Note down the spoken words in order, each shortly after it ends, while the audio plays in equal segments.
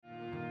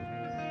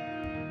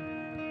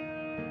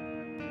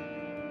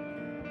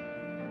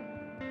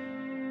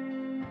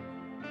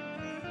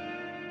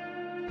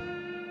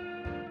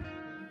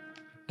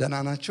ደህና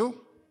ናችሁ?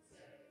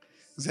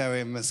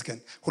 እግዚአብሔር ይመስገን።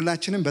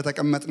 ሁላችንም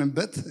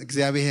በተቀመጥንበት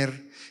እግዚአብሔር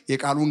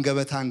የቃሉን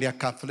ገበታ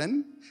እንዲያካፍለን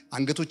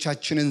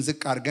አንገቶቻችንን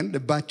ዝቅ አድርገን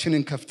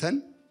ልባችንን ከፍተን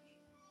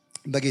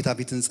በጌታ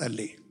ፊት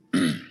እንጸልይ።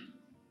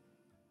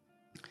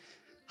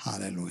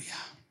 ሃሌሉያ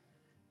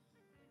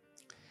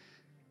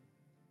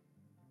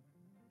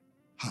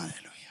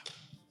ሃሌሉያ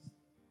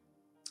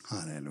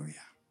ሃሌሉያ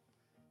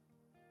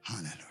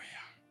ሃሌሉያ።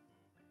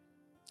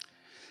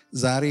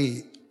 ዛሬ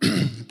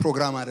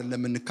ፕሮግራም አይደለም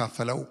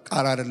የምንካፈለው፣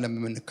 ቃል አይደለም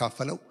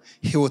የምንካፈለው፣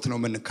 ህይወት ነው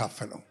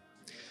የምንካፈለው።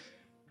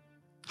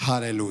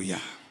 ሃሌሉያ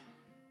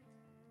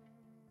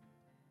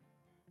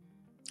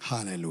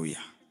ሃሌሉያ።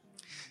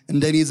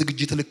 እንደኔ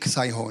ዝግጅት ልክ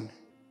ሳይሆን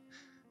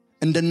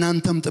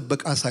እንደናንተም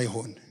ጥበቃ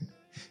ሳይሆን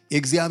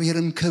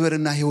የእግዚአብሔርን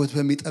ክብርና ህይወት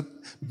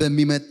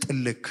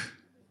በሚመጥልክ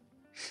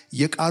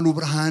የቃሉ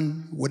ብርሃን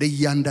ወደ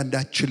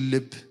እያንዳንዳችን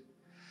ልብ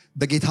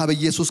በጌታ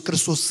በኢየሱስ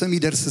ክርስቶስ ስም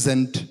ይደርስ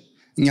ዘንድ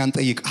እኛን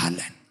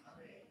እንጠይቃለን።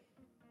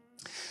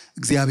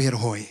 እግዚአብሔር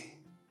ሆይ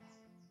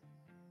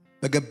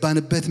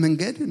በገባንበት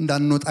መንገድ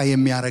እንዳንወጣ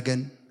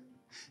የሚያረገን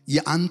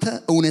የአንተ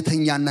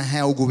እውነተኛና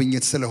ሕያው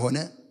ጉብኝት ስለሆነ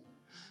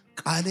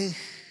ቃልህ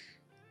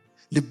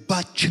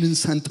ልባችንን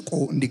ሰንጥቆ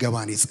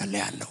እንዲገባን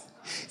ይጸልያለሁ።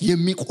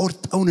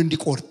 የሚቆርጠውን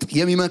እንዲቆርጥ፣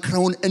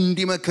 የሚመክረውን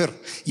እንዲመክር፣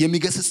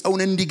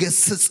 የሚገስጸውን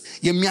እንዲገስጽ፣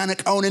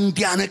 የሚያነቃውን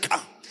እንዲያነቃ፣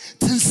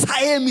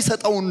 ትንሣኤ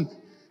የሚሰጠውን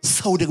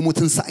ሰው ደግሞ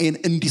ትንሣኤን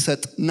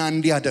እንዲሰጥና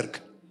እንዲያደርግ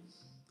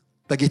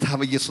በጌታ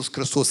በኢየሱስ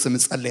ክርስቶስ ስም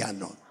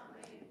ጸልያለሁ።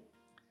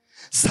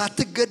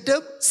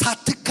 ሳትገደብ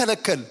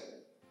ሳትከለከል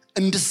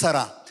እንድሰራ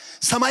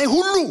ሰማይ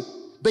ሁሉ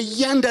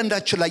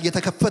በእያንዳንዳችን ላይ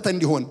የተከፈተ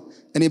እንዲሆን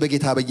እኔ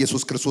በጌታ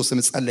በኢየሱስ ክርስቶስ ስም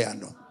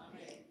ጸልያለሁ።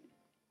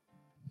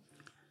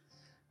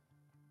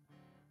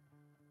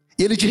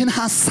 የልጅህን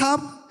ሐሳብ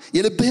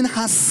የልብህን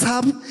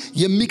ሐሳብ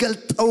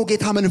የሚገልጠው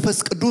ጌታ መንፈስ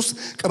ቅዱስ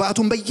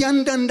ቅባቱን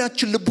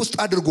በእያንዳንዳችን ልብ ውስጥ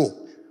አድርጎ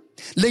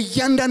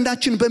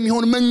ለእያንዳንዳችን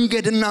በሚሆን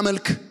መንገድና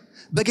መልክ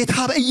በጌታ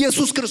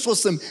በኢየሱስ ክርስቶስ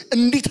ስም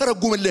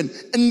እንዲተረጉምልን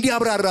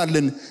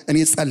እንዲያብራራልን እኔ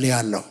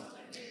ጸልያለሁ።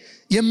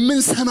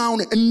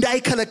 የምንሰማውን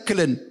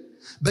እንዳይከለክልን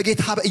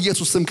በጌታ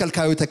በኢየሱስ ስም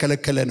ከልካዩ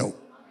ተከለከለ ነው።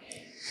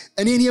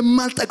 እኔን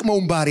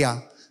የማልጠቅመውን ባሪያ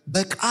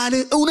በቃል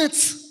እውነት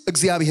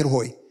እግዚአብሔር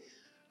ሆይ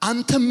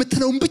አንተ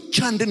የምትለውን ብቻ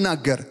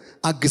እንድናገር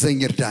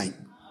አግዘኝ፣ እርዳኝ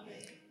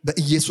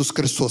በኢየሱስ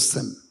ክርስቶስ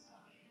ስም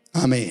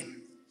አሜን።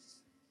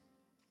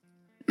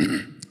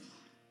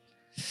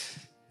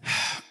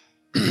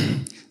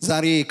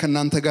 ዛሬ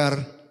ከናንተ ጋር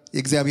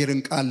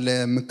የእግዚአብሔርን ቃል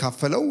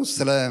የምካፈለው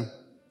ስለ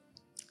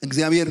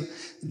እግዚአብሔር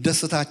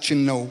ደስታችን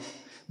ነው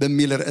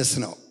በሚል ርዕስ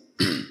ነው።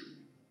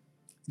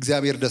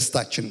 እግዚአብሔር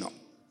ደስታችን ነው።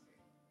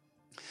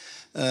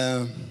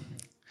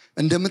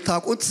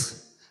 እንደምታውቁት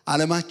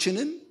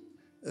ዓለማችንን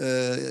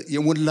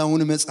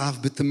የሞላውን መጽሐፍ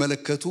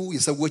ብትመለከቱ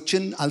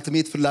የሰዎችን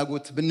አልቲሜት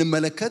ፍላጎት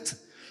ብንመለከት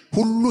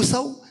ሁሉ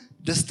ሰው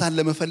ደስታን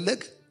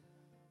ለመፈለግ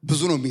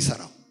ብዙ ነው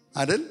የሚሰራው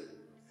አይደል?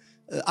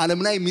 ዓለም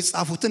ላይ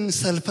የሚጻፉትን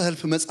ሰልፍ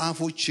ሄልፕ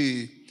መጽሐፎች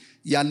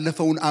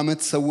ያለፈውን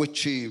አመት ሰዎች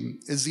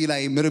እዚህ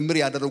ላይ ምርምር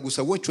ያደረጉ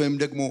ሰዎች ወይም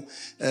ደግሞ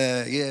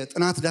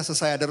የጥናት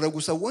ዳሰሳ ያደረጉ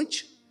ሰዎች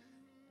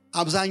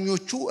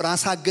አብዛኞቹ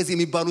ራስ አገዝ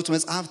የሚባሉት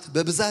መጽሐፍት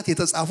በብዛት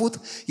የተጻፉት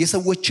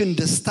የሰዎችን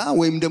ደስታ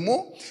ወይም ደግሞ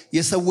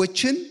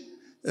የሰዎችን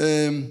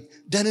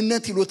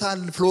ደህንነት ይሉታል፣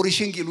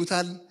 ፍሎሪሺንግ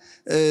ይሉታል፣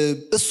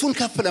 እሱን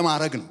ከፍ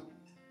ለማድረግ ነው።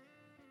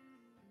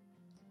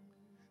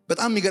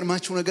 በጣም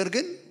የሚገርማችሁ ነገር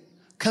ግን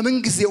ከምን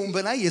ጊዜውም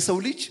በላይ የሰው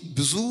ልጅ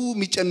ብዙ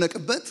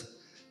የሚጨነቅበት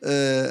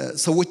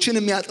ሰዎችን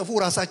የሚያጠፉ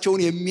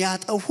ራሳቸውን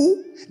የሚያጠፉ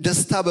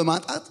ደስታ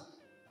በማጣት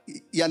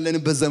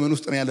ያለንበት ዘመን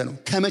ውስጥ ነው ያለነው።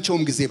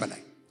 ከመቼውም ጊዜ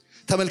በላይ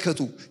ተመልከቱ፣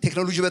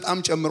 ቴክኖሎጂ በጣም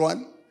ጨምሯል።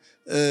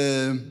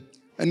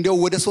 እንዲያው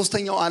ወደ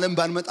ሶስተኛው ዓለም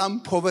ባንመጣም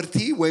ፖቨርቲ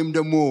ወይም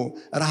ደግሞ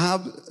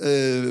ረሃብ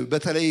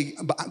በተለይ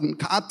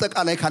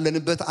ከአጠቃላይ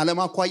ካለንበት ዓለም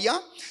አኳያ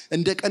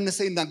እንደቀነሰ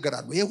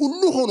ይናገራሉ። ይሄ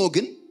ሁሉ ሆኖ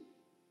ግን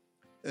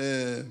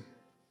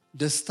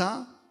ደስታ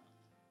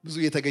ብዙ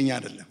የተገኘ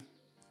አይደለም።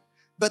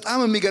 በጣም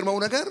የሚገርመው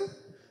ነገር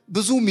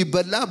ብዙ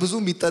የሚበላ ብዙ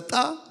የሚጠጣ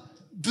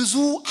ብዙ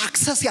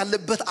አክሰስ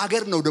ያለበት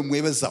አገር ነው ደግሞ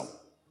የበዛው።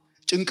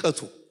 ጭንቀቱ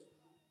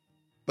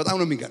በጣም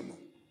ነው የሚገርመው።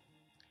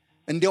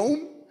 እንዲያውም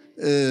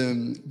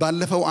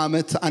ባለፈው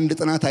አመት አንድ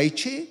ጥናት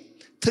አይቼ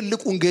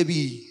ትልቁን ገቢ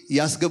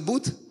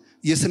ያስገቡት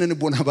የስነ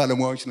ልቦና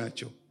ባለሙያዎች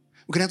ናቸው።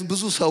 ምክንያቱም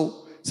ብዙ ሰው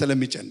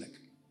ስለሚጨነቅ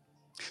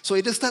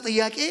የደስታ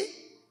ጥያቄ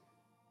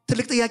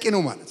ትልቅ ጥያቄ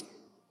ነው ማለት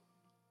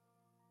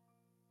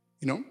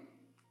ነው።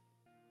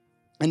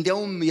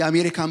 እንዲያውም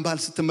የአሜሪካን ባህል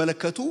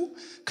ስትመለከቱ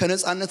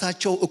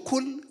ከነጻነታቸው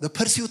እኩል the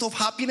pursuit of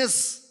happiness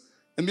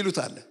የሚሉት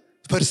አለ፣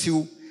 ፐርሲው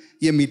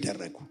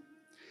የሚደረጉ።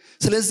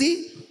 ስለዚህ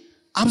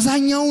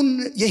አብዛኛውን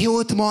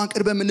የህይወት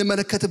መዋቅር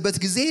በምንመለከትበት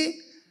ጊዜ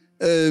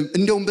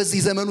እንዲያውም በዚህ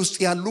ዘመን ውስጥ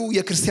ያሉ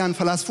የክርስቲያን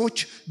ፈላስፎች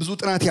ብዙ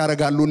ጥናት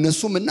ያደርጋሉ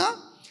እነሱምና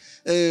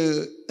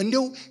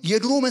እንዲያው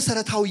የድሮ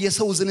መሰረታዊ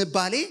የሰው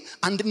ዝንባሌ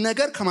አንድ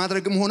ነገር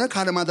ከማድረግም ሆነ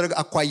ካለማድረግ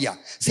አኳያ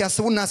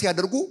ሲያስቡና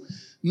ሲያደርጉ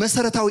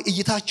መሰረታዊ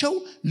እይታቸው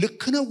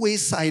ልክ ነው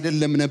ወይስ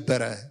አይደለም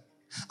ነበረ።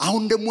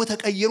 አሁን ደግሞ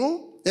ተቀይሮ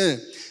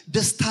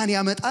ደስታን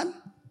ያመጣል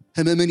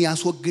ህመምን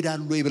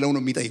ያስወግዳል ወይ ብለው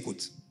ነው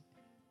የሚጠይቁት።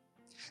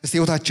 እስቲ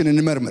ህይወታችንን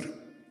እንመርምር።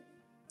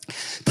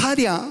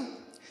 ታዲያ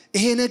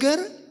ይሄ ነገር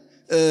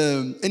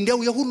እንዲያው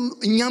የሁሉ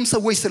እኛም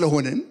ሰዎች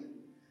ስለሆነን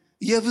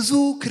የብዙ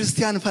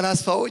ክርስቲያን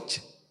ፈላስፋዎች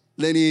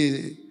ለኔ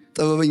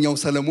ጥበበኛው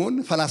ሰለሞን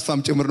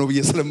ፈላስፋም ጭምር ነው ብዬ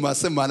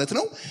ስለማስብ ማለት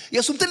ነው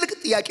የሱም ትልቅ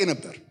ጥያቄ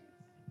ነበር።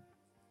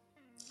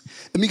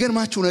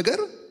 የሚገርማችሁ ነገር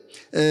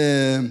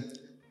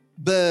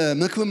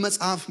በመክብብ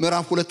መጽሐፍ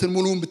ምዕራፍ 2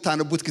 ሙሉውን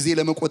ብታነቡት ጊዜ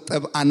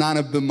ለመቆጠብ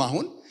አናነብም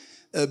አሁን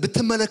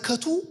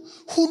ብትመለከቱ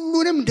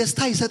ሁሉንም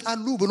ደስታ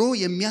ይሰጣሉ ብሎ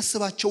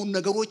የሚያስባቸውን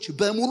ነገሮች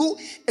በሙሉ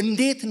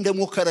እንዴት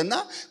እንደሞከረና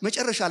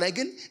መጨረሻ ላይ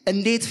ግን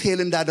እንዴት ፌል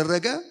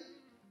እንዳደረገ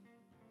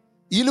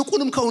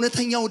ይልቁንም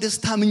ከእውነተኛው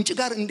ደስታ ምንጭ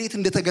ጋር እንዴት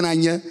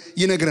እንደተገናኘ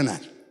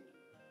ይነግረናል።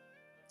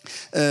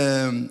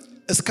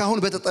 እስካሁን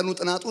በተጠኑ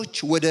ጥናቶች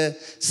ወደ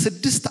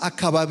 6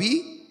 አካባቢ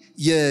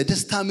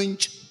የደስታ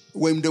ምንጭ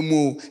ወይም ደግሞ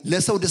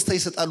ለሰው ደስታ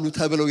ይሰጣሉ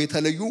ተብለው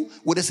የተለዩ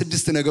ወደ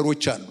 6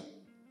 ነገሮች አሉ።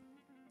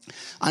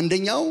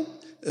 አንደኛው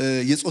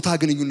የጾታ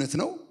ግንኙነት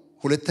ነው።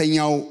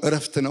 ሁለተኛው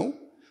እረፍት ነው።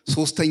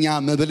 ሶስተኛ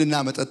መብልና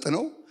መጠጥ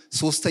ነው።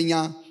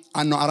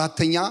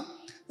 አራተኛ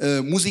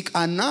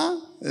ሙዚቃና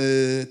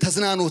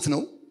ተዝናኖት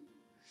ነው።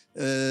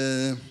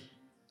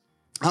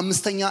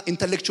 አምስተኛ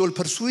ኢንተሌክቹዋል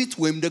ፐርሱት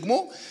ወይም ደግሞ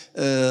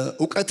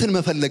ዕውቀትን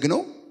መፈለግ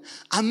ነው።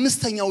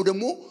 አምስተኛው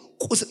ደግሞ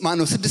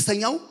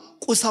ስድስተኛው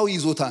ቁሳዊ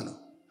ይዞታ ነው።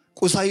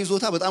 ቁሳዊ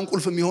ይዞታ በጣም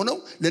ቁልፍ የሚሆነው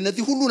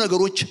ለነዚህ ሁሉ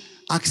ነገሮች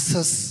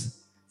አክሰስ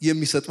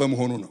የሚሰጥ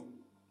በመሆኑ ነው።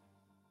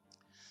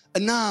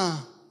 እና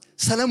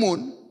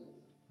ሰለሞን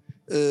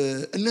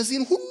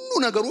እነዚህን ሁሉ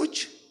ነገሮች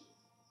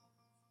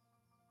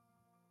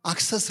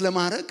አክሰስ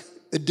ለማድረግ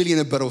እድል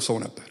የነበረው ሰው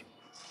ነበር።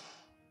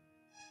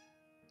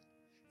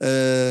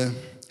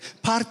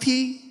 ፓርቲ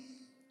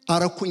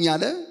አረኩኝ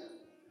አለ፣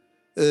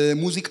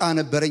 ሙዚቃ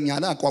ነበረኝ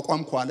አለ፣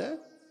 አቋቋምኩ አለ፣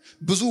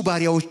 ብዙ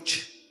ባሪያዎች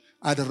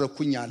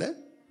አደረኩኝ አለ፣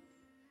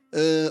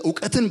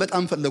 ዕውቀትን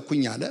በጣም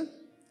ፈለኩኝ አለ።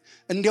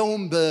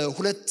 እንዲያውም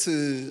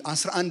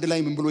በ2:11 ላይ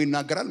ምን ብሎ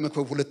ይናገራል?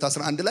 መክብብ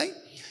 2:11 ላይ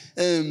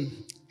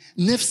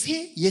ነፍሴ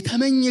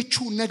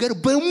የተመኘችው ነገር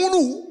በሙሉ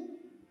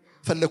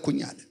ፈለኩኝ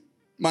አለ።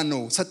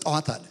 ማነው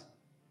ሰጣኋት አለ።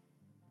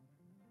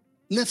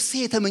 ነፍሴ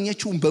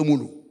የተመኘችውን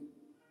በሙሉ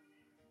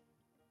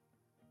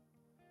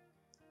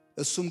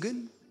እሱም ግን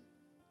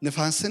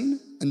ንፋስን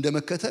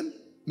እንደመከተል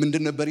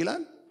ምንድን ነበር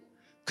ይላል?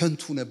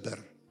 ከንቱ ነበር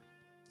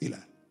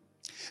ይላል።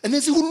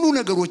 እነዚህ ሁሉ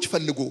ነገሮች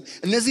ፈልጎ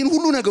እነዚህን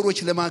ሁሉ ነገሮች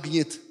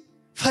ለማግኘት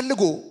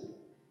ፈልጎ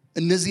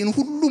እነዚህን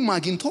ሁሉ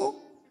ማግኝቶ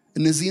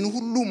እነዚህን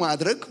ሁሉ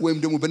ማድረግ ወይም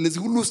ደግሞ በእነዚህ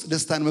ሁሉ ውስጥ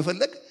ደስታን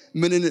መፈለግ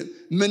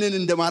ምንን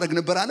እንደማድረግ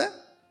ነበር አለ?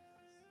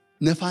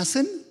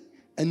 ነፋስን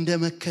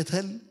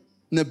እንደመከተል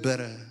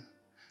ነበረ።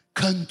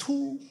 ከንቱ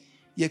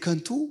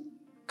የከንቱ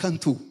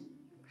ከንቱ።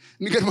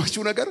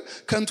 የሚገርማችሁ ነገር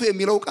ከንቱ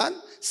የሚለው ቃል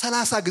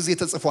 30 ጊዜ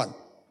ተጽፏል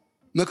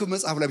መክብብ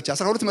መጽሐፍ ላይ ብቻ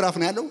 12 ምዕራፍ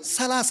ነው ያለው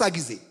 30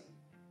 ጊዜ።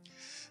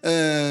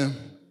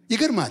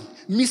 ይገርማል።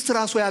 ሚስት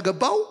ራሱ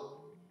ያገባው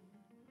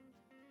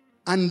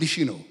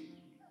 1000 ነው።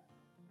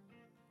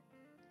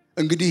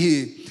 እንግዲህ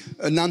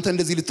እናንተ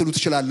እንደዚህ ልትሉ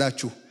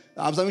ትችላላችሁ።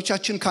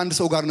 አብዛኞቻችን ከአንድ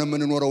ሰው ጋር ነው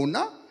የምንኖረውና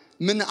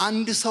ምን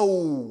አንድ ሰው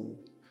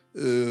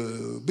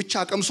ብቻ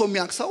ቀምሶ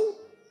የሚያቅሰው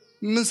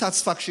ምን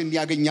ሳቲስፋክሽን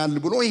ያገኛል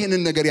ብሎ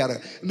ይሄንን ነገር ያረ።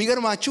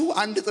 የሚገርማችሁ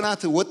አንድ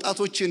ጥናት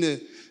ወጣቶችን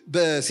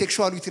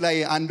በሴክሹዋሊቲ ላይ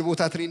አንድ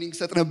ቦታ ትሬኒንግ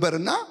ሰጥ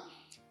ነበርና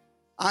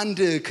አንድ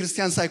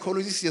ክርስቲያን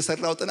ሳይኮሎጂስት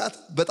የሰራው ጥናት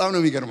በጣም ነው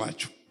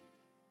የሚገርማችሁ።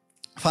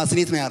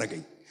 ፋሲኔት ነው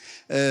ያደረገኝ።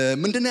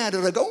 ምንድነው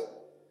ያደረገው?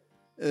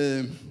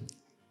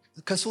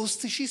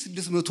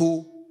 ከ3600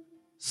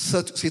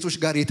 ሴቶች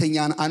ጋር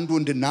የተኛን አንድ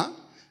ወንድና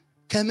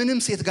ከምንም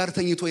ሴት ጋር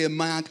ተኝቶ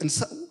የማያውቅን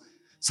ሰው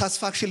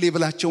ሳቲስፋክሽን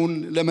ሌቭላቸውን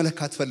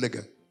ለመለካት ፈለገ።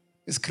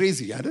 ኢትስ ክሬዚ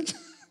አይደል?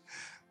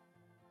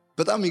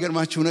 በጣም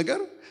የሚገርማችሁ ነገር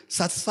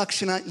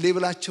ሳቲስፋክሽን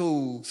ሌቭላቸው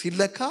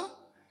ሲለካ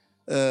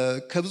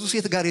ከብዙ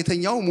ሴት ጋር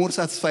የተኛው ሞር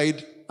ሳቲስፋይድ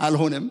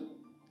አልሆነም።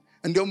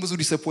 እንዲያውም ብዙ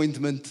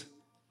ዲስአፖይንትመንት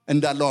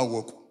እንዳለው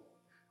አወቁ።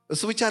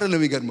 እሱ ብቻ አይደለም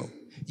የሚገርመው፣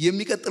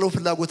 የሚቀጥለው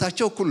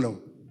ፍላጎታቸው እኩል ነው።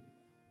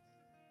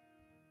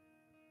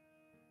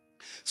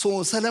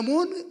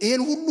 ሰለሞን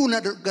ይሄን ሁሉ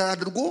ነገር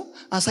አድርጎ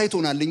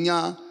አሳይቶናል። እኛ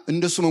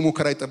እንደሱ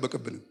መሞከር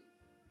አይጠበቅብንም።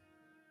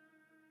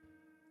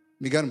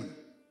 የሚገርም ነው።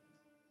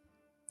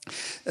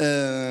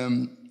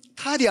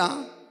 ታዲያ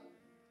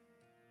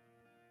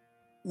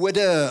ወደ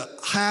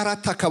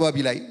 24 አካባቢ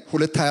ላይ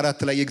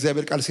 2:24 ላይ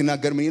የእግዚአብሔር ቃል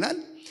ሲናገር ምን ይላል?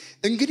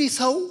 እንግዲህ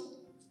ሰው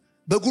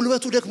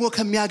በጉልበቱ ደግሞ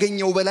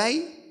ከሚያገኘው በላይ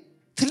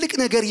ትልቅ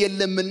ነገር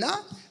የለምና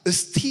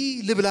እስቲ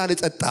ልብላ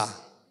ልጠጣ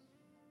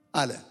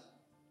አለ።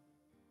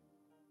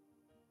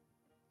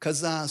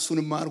 ከዛ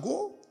እሱንም አድርጎ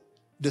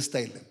ደስታ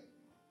የለም።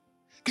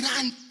 ግን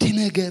አንድ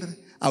ነገር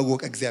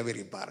አወቀ። እግዚአብሔር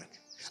ይባረክ።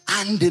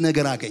 አንድ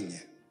ነገር አገኘ።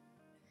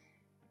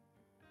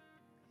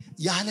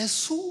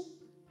 ያለሱ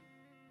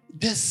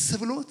ደስ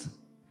ብሎት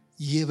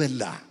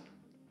የበላ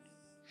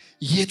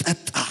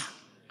የጠጣ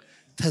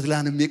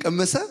ተድላንም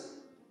የቀመሰ።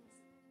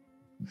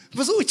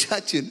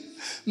 ብዙዎቻችን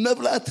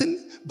መብላትን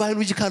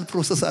ባዮሎጂካል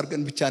ፕሮሰስ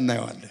አድርገን ብቻ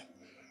እናየዋለን።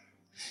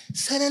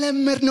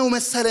 ስለለመድነው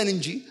መሰለን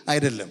እንጂ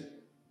አይደለም።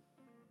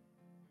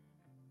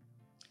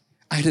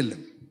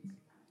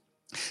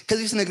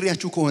 ከዚህ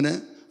ነግሬያችሁ ከሆነ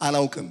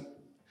አላውቅም።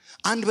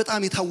 አንድ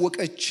በጣም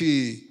የታወቀች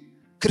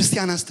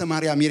ክርስቲያን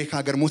አስተማሪ አሜሪካ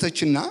ሀገር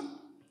ሞተችና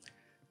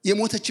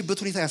የሞተችበት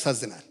ሁኔታ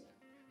ያሳዝናል።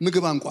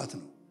 ምግብ አንቋት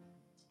ነው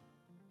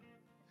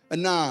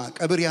እና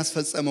ቀብር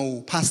ያስፈጸመው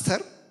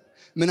ፓስተር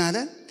ምን አለ?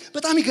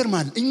 በጣም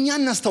ይገርማል፣ እኛ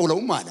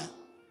እናስተውለውም አለ።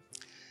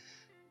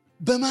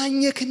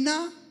 በማኘክና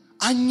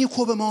አኝኮ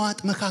በማዋጥ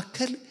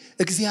መካከል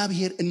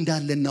እግዚአብሔር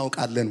እንዳለ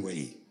እናውቃለን ወይ?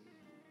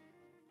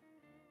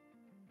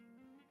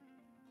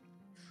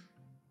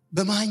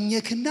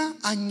 በማኘክና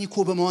አኝኮ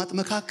በማዋጥ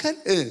መካከል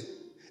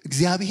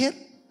እግዚአብሔር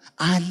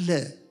አለ።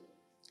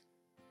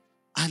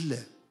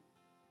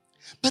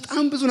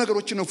 በጣም ብዙ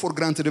ነገሮችን ነው ፎር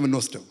ግራንትድ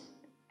የምንወስደው።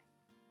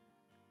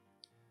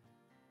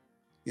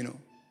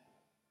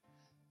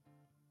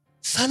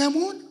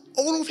 ሰለሞን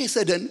ኦል ኦፍ ኤ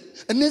ሰደን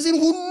እነዚህን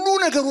ሁሉ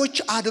ነገሮች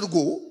አድርጎ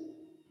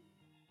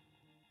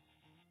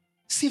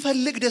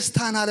ሲፈልግ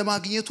ደስታን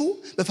አለማግኘቱ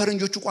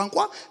በፈረንጆቹ ቋንቋ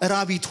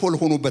ራቢት ሆል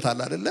ሆኖበታል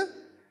አይደለ?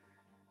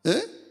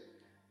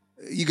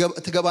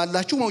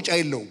 ትገባላችሁ፣ መውጫ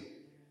የለውም፣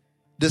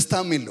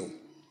 ደስታም የለውም።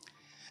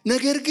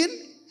 ነገር ግን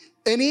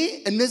እኔ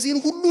እነዚህን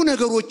ሁሉ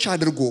ነገሮች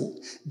አድርጎ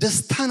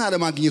ደስታን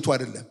አለማግኘቱ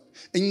አይደለም፣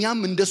 እኛም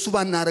እንደሱ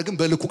ባናረግም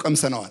በልኩ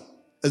ቀምሰናል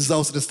እዛ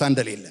ውስጥ ደስታ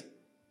እንደሌለ።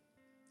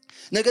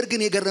 ነገር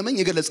ግን የገረመኝ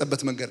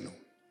የገለጸበት መንገድ ነው።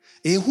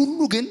 ይሄ ሁሉ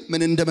ግን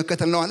ምን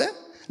እንደመከተል ነው አለ?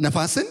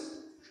 ነፋስን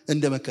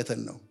እንደመከተል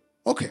ነው።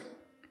 ኦኬ፣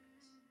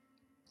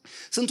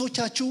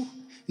 ስንቶቻችሁ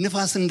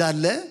ንፋስ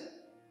እንዳለ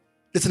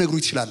ልትነግሩ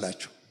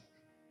ትችላላችሁ?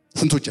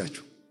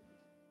 ስንቶቻችሁ?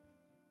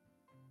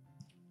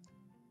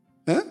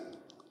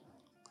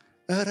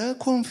 ኧረ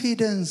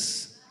ኮንፊደንስ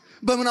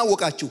በምን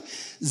አወቃችሁ?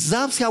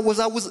 ዛፍ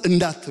ሲያወዛውዝ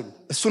እንዳትሉ፣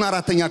 እሱን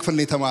 4ኛ ክፍል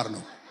ላይ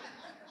ተማርነው።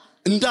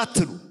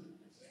 እንዳትሉ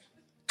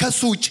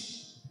ከሱ ውጭ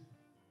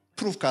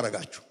ፕሩፍ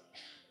ካረጋችሁ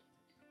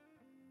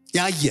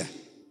ያየ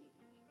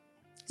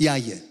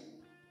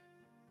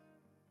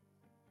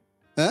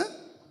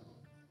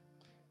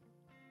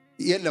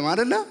የለም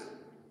አይደለ?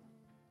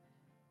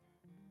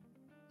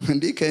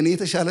 እንዴ ከኔ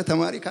የተሻለ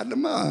ተማሪ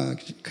ካለማ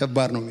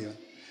ከባድ ነው የሚሆን።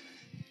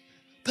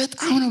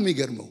 በጣም ነው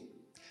የሚገርመው።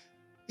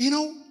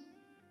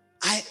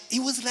 he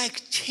was like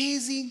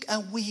chasing a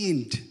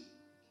wind.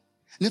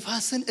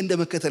 ንፋስን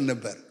እንደመከተል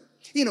ነበር።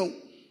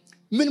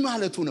 ምን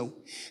ማለቱ ነው?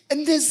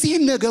 እንደዚህ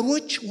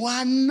ነገሮች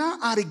ዋና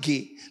አርጌ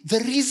the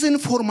reason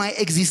for my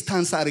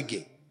existence አርጌ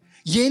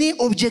የኔ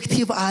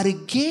ኦብጀክቲቭ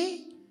አርጌ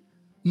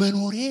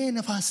መኖሬ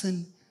ነፋስን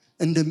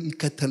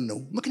እንደሚከተል ነው።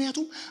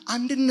 ምክንያቱም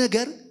አንድ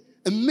ነገር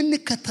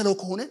የምንከተለው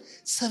ከሆነ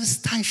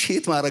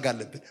ሰብስታንሺየት ማድረግ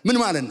አለብን። ምን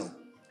ማለት ነው?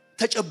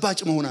 ተጨባጭ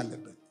መሆን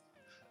አለበት።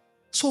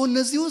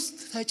 እነዚህ ውስጥ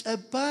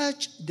ተጨባጭ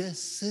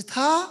ደስታ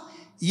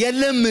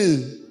የለም።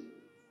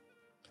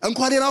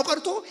 እንኳን ሌላው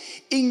ቀርቶ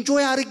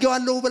ኢንጆይ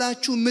አድርጌዋለሁ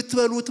ብላችሁ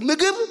የምትበሉት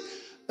ምግብ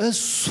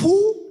እሱ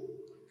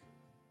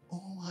ኦ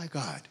ማይ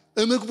ጋድ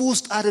ምግቡ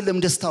ውስጥ አይደለም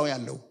ደስታው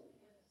ያለው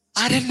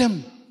አይደለም።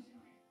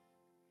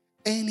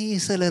 እኔ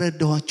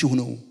ስለረዳኋችሁ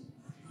ነው።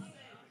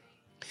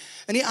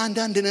 እኔ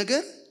አንዳንድ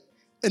ነገር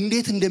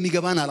እንዴት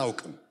እንደሚገባን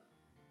አላውቅም።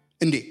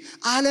 እንዴ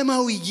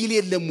ዓለማዊ ይል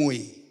የለም ወይ?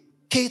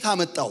 ከየት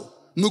አመጣው?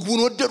 ምግቡን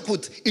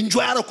ወደድኩት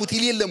ኢንጆይ አረኩት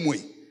ይል የለም ወይ?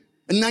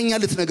 እናኛ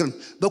ልትነግረን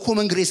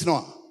በኮመን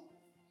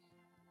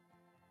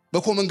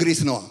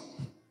ግሬስ ነው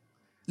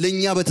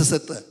ለኛ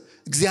በተሰጠ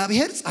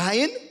እግዚአብሔር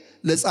ፀሐይን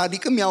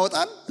ለጻድቅም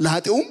ያወጣል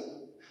ለኃጢኡም።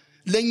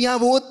 ለኛ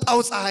በወጣው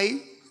ፀሐይ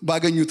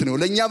ባገኙት ነው፣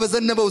 ለኛ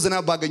በዘነበው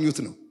ዝናብ ባገኙት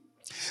ነው።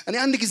 እኔ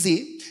አንድ ጊዜ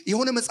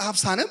የሆነ መጽሐፍ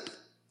ሳነብ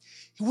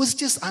it was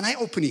just an eye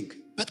opening።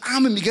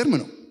 በጣም የሚገርም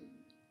ነው።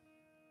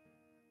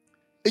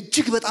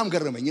 እጅግ በጣም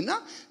ገረመኝና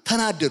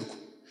ተናደድኩ።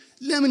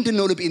 ለምንድን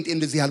ነው ለጴንጤ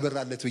እንደዚህ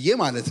ያልበራለት ብዬ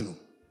ማለት ነው።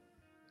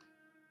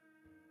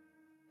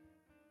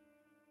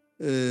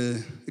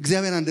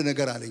 እግዚአብሔር አንድ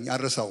ነገር አለኝ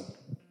አረሳው።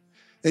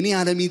 እኔ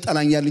ዓለምን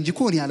ይጠላኛል እንጂ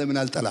እኮ እኔ ዓለምን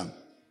አልጠላም።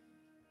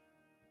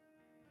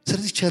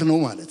 ስለዚህ ቸር ነው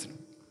ማለት ነው።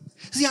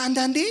 እዚህ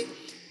አንዳንዴ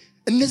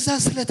እነዛ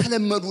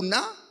ስለተለመዱና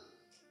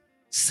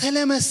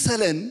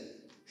ስለመሰለን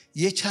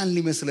የቻልን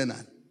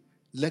ይመስለናል።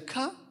 ለካ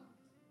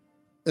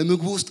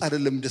ምግቡ ውስጥ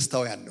አይደለም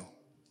ደስታው ያለው።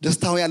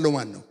 ደስታው ያለው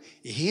ማን ነው?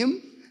 ይሄም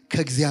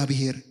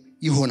ከእግዚአብሔር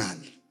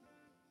ይሆናል።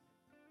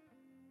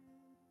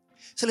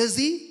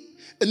 ስለዚህ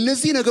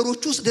እነዚህ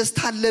ነገሮች ውስጥ ደስታ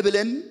አለ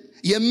ብለን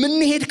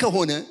የምንሄድ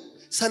ከሆነ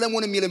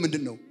ሰለሞን የሚለው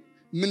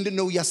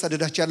ምንድነው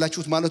እያሳደዳችሁ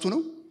ያላችሁት ማለቱ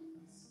ነው።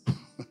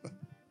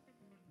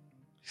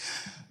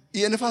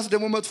 የንፋስ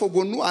ደግሞ መጥፎ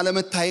ጎኑ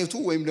አለመታየቱ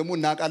ወይም ደግሞ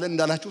እናቃለን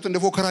እንዳላችሁት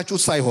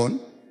እንደፎከራችሁት ሳይሆን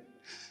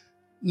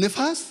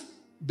ንፋስ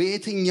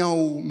በየትኛው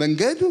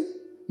መንገድ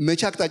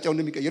መቼ አቅጣጫው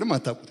እንደሚቀይርም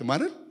አታውቁትም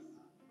ማለት።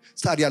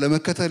 ታዲያ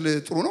ለመከተል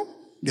ጥሩ ነው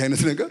እንዲህ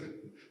አይነት ነገር?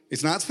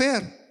 it's not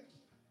fair።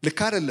 ልክ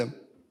አይደለም።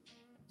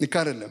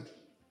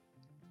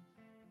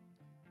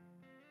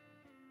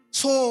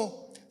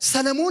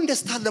 ሰለሞን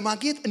ደስታን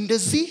ለማግኘት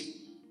እንደዚህ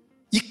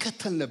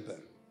ይከተል ነበር።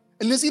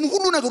 እነዚህን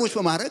ሁሉ ነገሮች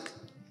በማድረግ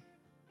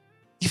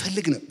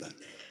ይፈልግ ነበር።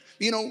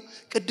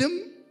 ቅድም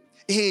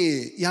ይሄ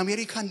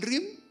የአሜሪካን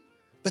ድሪም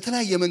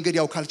በተለያየ መንገድ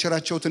ያው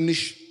ካልቸራቸው ትንሽ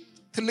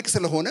ትልቅ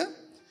ስለሆነ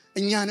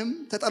እኛንም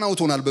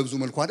ተጠናውቶናል በብዙ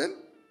መልኩ አይደል?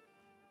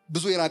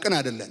 ብዙ የራቀን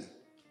አይደለን።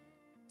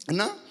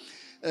 እና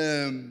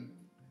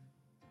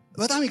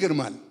በጣም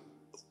ይገርማል።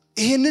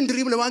 ይሄንን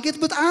ድሪም ለማግኘት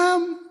በጣም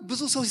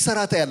ብዙ ሰው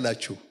ሲሰራታ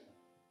ያላችሁ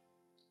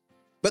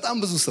በጣም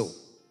ብዙ ሰው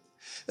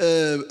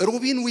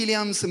ሮቢን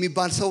ዊሊያምስ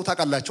የሚባል ሰው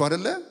ታውቃላችሁ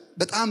አይደለ?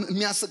 በጣም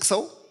የሚያስቅ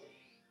ሰው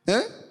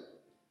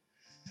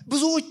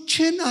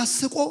ብዙዎችን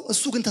አስቆ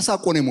እሱ ግን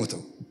ተሳቆ ነው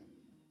የሞተው።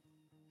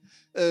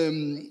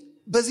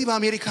 በዚህ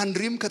በአሜሪካን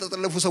ድሪም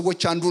ከተጠለፉ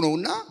ሰዎች አንዱ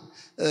ነውና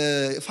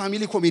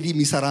ፋሚሊ ኮሜዲ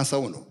የሚሰራ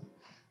ሰው ነው።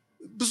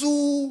 ብዙ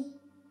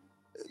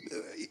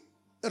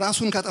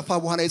ራሱን ካጠፋ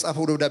በኋላ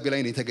የጻፈው ደብዳቤ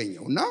ላይ ነው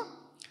የተገኘውና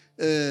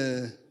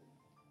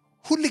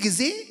ሁሉ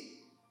ጊዜ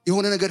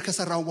የሆነ ነገር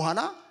ከሰራው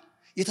በኋላ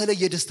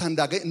የተለየ ደስታ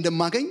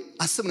እንደማገኝ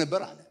አስብ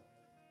ነበር አለ።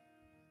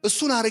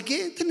 እሱን አርጌ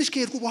ትንሽ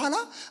ከሄድኩ በኋላ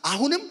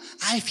አሁንም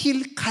I feel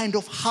kind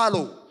of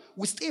hollow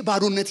ውስጤ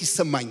ባዶነት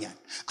ይሰማኛል።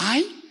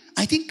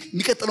 I think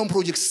የሚቀጥለውን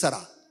ፕሮጀክት ሰራ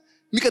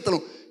የሚቀጥለው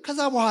ከዛ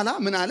በኋላ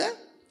ምን አለ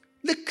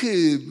ልክ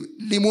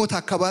ሊሞት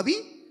አካባቢ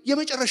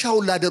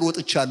የመጨረሻውን ላደር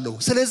ወጥቻለሁ።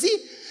 ስለዚህ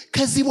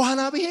ከዚህ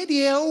በኋላ በሄድ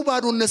ይሄው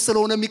ባዶነት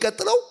ስለሆነ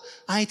የሚቀጥለው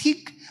I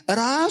think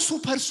ራሱ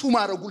ፐርሱ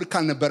ማድረጉ ልክ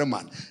አልነበረም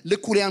አለ።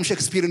 ልክ ዊሊያም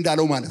ሼክስፒር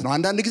እንዳለው ማለት ነው።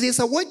 አንዳንድ ጊዜ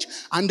ሰዎች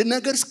አንድ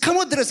ነገር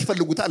እስከሞት ድረስ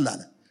ይፈልጉታል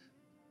አለ።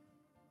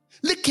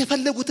 ልክ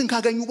የፈለጉትን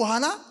ካገኙ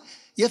በኋላ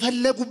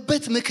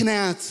የፈለጉበት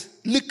ምክንያት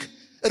ልክ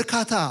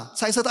እርካታ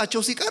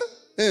ሳይሰጣቸው ሲቀር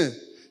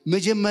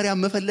መጀመሪያ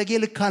መፈለጌ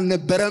ልክ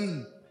አልነበረም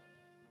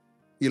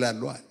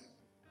ይላሉ አለ።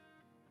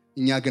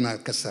 እኛ ግን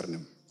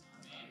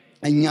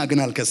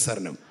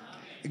አልከሰርንም።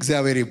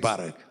 እግዚአብሔር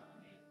ይባረክ።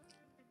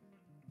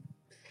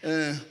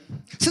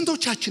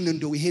 ስንቶቻችን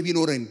እንደው ይሄ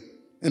ቢኖረን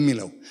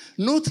የሚለው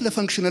ኖት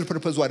ለፈንክሽናል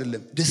ፐርፐዝ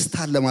አይደለም፣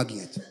 ደስታን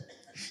ለማግኘት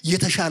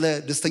የተሻለ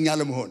ደስተኛ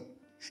ለመሆን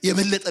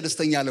የበለጠ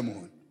ደስተኛ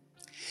ለመሆን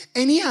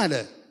እኔ አለ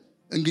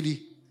እንግዲህ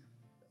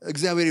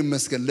እግዚአብሔር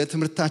ይመስገን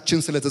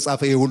ለትምህርታችን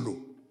ስለተጻፈ ይሁሉ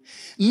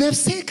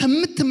ነፍሴ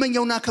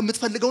ከምትመኘውና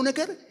ከምትፈልገው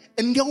ነገር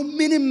እንዲያው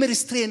ምንም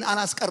ሪስትሬን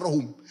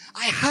አላስቀረሁም።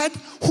 I had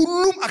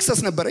ሁሉም አክሰስ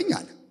ነበረኝ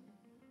አለ።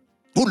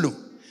 ሁሉም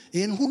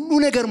ይሄን ሁሉ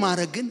ነገር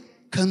ማድረግ ግን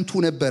ከንቱ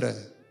ነበረ፣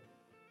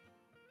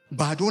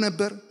 ባዶ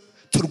ነበር፣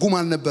 ትርጉም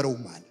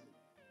አልነበረውም አለ።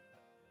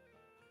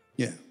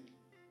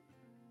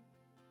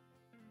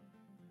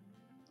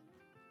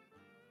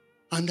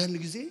 አንዳንድ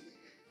ጊዜ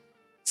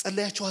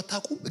ጸለያችሁ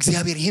አታውቁ?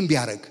 እግዚአብሔር ይሄን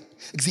ቢያረግ፣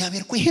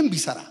 እግዚአብሔር እኮ ይሄን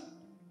ቢሰራ፣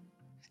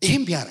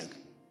 ይሄን ቢያረግ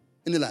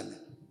እንላለን።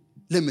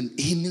 ለምን?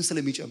 ይሄንን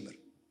ስለሚጨምር።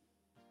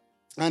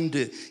 አንድ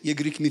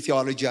የግሪክ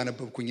ሚቲዮሎጂ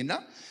ያነበብኩኝና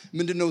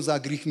ምንድነው እዛ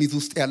ግሪክ ሚት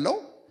ውስጥ ያለው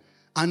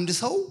አንድ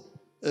ሰው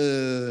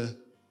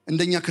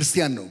እንደኛ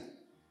ክርስቲያን ነው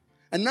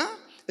እና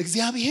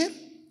እግዚአብሔር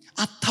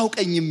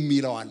አታውቀኝም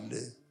ይለዋል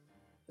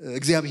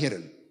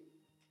እግዚአብሔርን።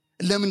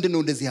 ለምንድን ነው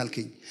እንደዚህ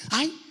ያልከኝ?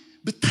 አይ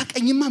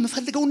ብታቀኝማ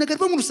መፈልገው ነገር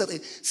በሙሉ ሰጠኝ፣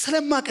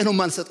 ስለማቀ ነው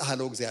ማልሰጥህ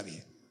አለው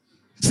እግዚአብሔር።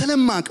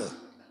 ስለማቀ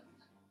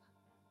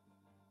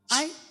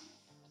አይ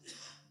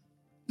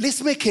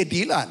let's make a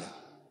deal አለ።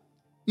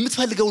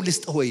 የምትፈልገው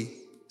ልስጥ ሆይ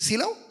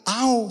ሲለው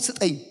አዎ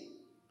ስጠኝ።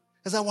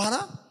 ከዛ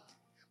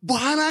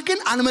በኋላ ግን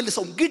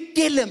አልመልሰውም። ግድ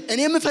የለም እኔ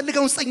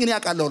የምፈልገውን ስጠኝ እኔ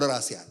ያውቃለሁ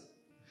ለራሴ አለ።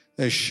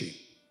 እሺ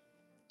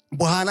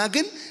በኋላ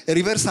ግን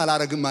ሪቨርስ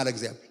አላረግም አለ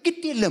እግዚአብሔር።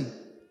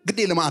 ግድ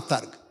የለም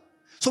አታርግ።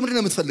 ምንድን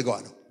ነው የምትፈልገው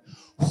አለው።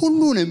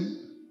 ሁሉንም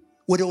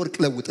ወደ ወርቅ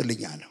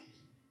ለውጥልኝ አለው።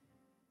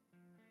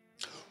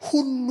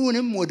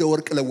 ሁሉንም ወደ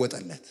ወርቅ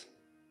ለወጠለት።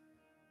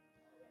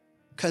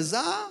 ከዛ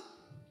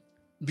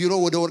ቢሮ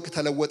ወደ ወርቅ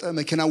ተለወጠ፣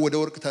 መኪና ወደ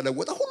ወርቅ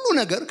ተለወጠ፣ ሁሉ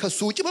ነገር ከሱ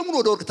ውጪ በሙሉ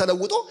ወደ ወርቅ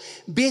ተለውጦ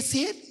ቤት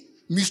ሲሄድ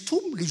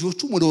ሚስቱም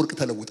ልጆቹም ወደ ወርቅ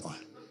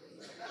ተለውጠዋል።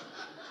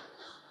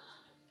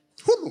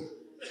 ሁሉ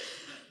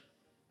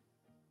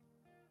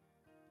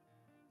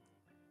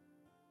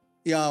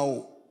ያው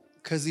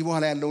ከዚህ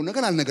በኋላ ያለው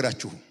ነገር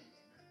አልነግራችሁም።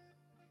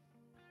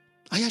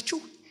 አያችሁ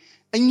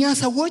እኛ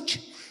ሰዎች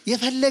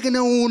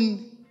የፈለግነውን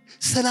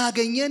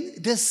ስላገኘን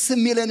ደስ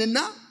የሚለንና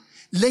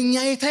ለኛ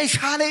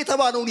የተሻለ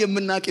የተባለውን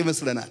የምናቅ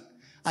ይመስለናል።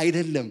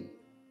 አይደለም።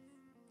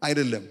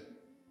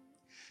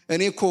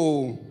 እኔ እኮ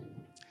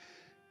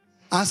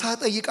አሳ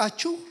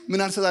ጠይቃችሁ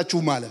ምን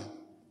አልሰጣችሁም አለ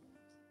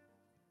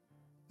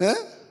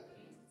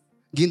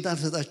ጊንጥ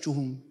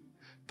አልሰጣችሁም።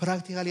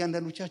 ፕራክቲካሊ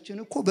አንዳንዶቻችን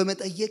እኮ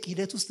በመጠየቅ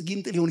ሂደት ውስጥ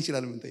ጊንጥ ሊሆን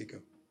ይችላል ምን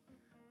ጠይቀው።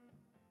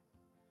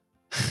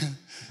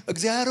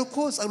 እግዚአብሔር እኮ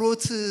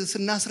ጸሎት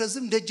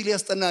ስናስረዝም ደጅ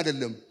ሊያስጠና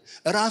አይደለም፣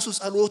 ራሱ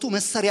ጸሎቱ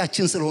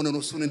መሰሪያችን ስለሆነ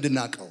ነው እሱን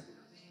እንድናቀው።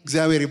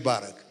 እግዚአብሔር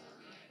ይባረክ።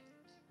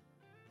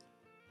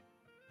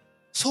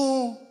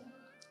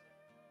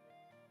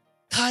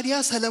 ታዲያ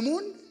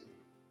ሰለሞን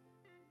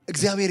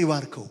እግዚአብሔር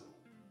ይባርከው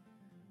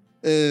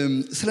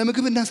ስለ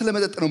ምግብና ስለ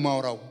መጠጥ ነው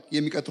ማውራው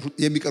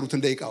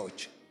የሚቀሩትን ደቂቃዎች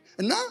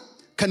እና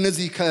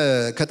ከነዚህ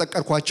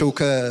ከጠቀርኳቸው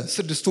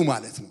ከስድስቱ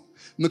ማለት ነው።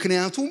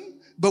 ምክንያቱም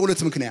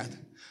በሁለት ምክንያት፣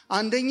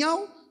 አንደኛው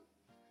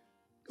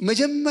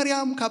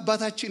መጀመሪያም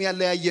ከአባታችን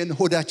ያለያየን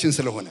ሆዳችን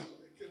ስለሆነ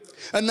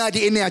እና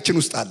ዲኤንኤያችን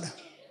ውስጥ አለ።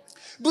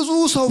 ብዙ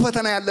ሰው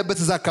ፈተና ያለበት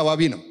እዛ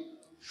አካባቢ ነው።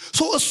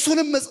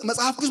 እሱንም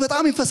መጽሐፍ ቅዱስ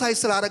በጣም ኢንፈሳይዝ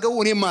ስላደረገው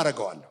እኔም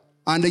አደርገዋለሁ።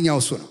 አንደኛው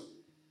እሱ ነው።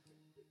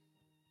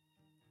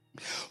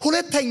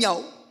 ሁለተኛው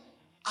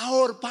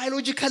our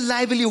biological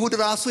livelihood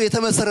ራሱ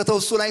የተመሰረተው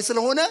እሱ ላይ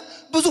ስለሆነ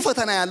ብዙ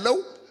ፈተና ያለው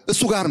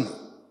እሱ ጋር ነው።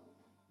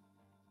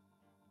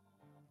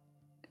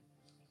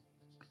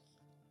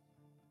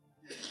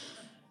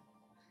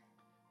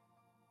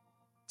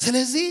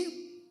 ስለዚህ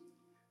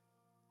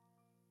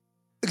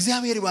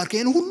እግዚአብሔር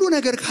ይባርከን ሁሉ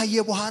ነገር ካየ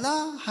በኋላ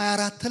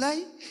 24 ላይ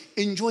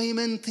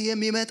ኢንጆይመንት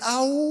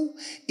የሚመጣው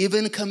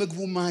ኢቭን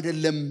ከምግቡም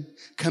አይደለም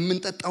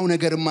ከምንጠጣው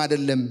ነገርም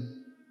አይደለም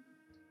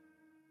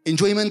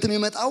ኢንጆይመንት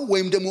የሚመጣው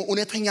ወይም ደግሞ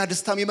እውነተኛ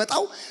ደስታ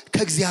የሚመጣው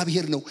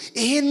ከእግዚአብሔር ነው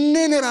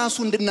ይሄንን ራሱ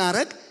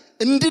እንድናረግ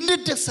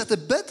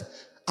እንድንደሰትበት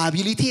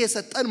አቢሊቲ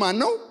የሰጠን ማን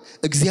ነው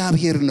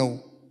እግዚአብሔር ነው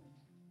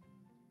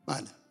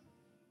ማለት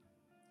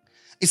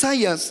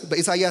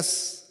በኢሳይያስ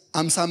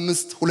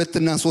 55 2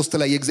 እና 3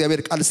 ላይ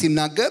የእግዚአብሔር ቃል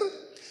ሲናገር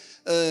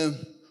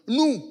ኑ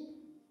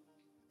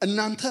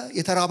እናንተ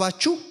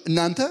የተራባችሁ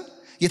እናንተ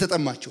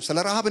የተጠማችሁ ስለ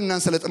ረሃብና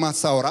ስለ ጥማት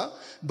ሳወራ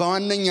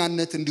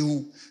በዋነኛነት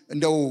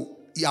እንደው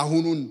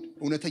ያሁኑን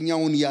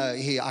እውነተኛውን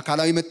ይሄ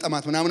አካላዊ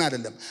መጠማት ምናምን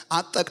አይደለም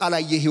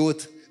አጠቃላይ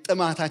የህይወት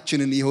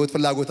ጥማታችንን የህይወት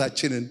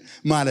ፍላጎታችንን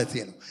ማለት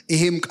ነው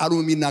ይሄም ቃሉ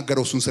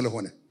የሚናገረው እሱን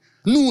ስለሆነ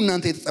ኑ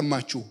እናንተ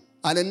የተጠማችሁ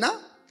አለና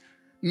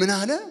ምን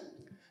አለ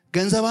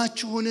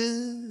ገንዘባችሁን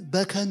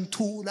በከንቱ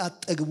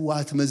ላጠግቡ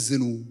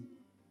አትመዝኑ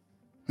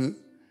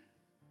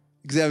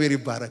እግዚአብሔር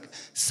ይባረክ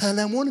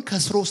ሰለሞን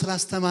ከስሮ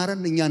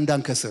ስላስተማረን እኛ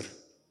እንዳንከስር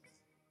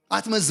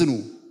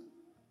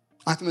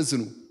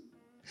አትመዝኑ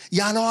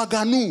ያለዋጋ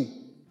ኑ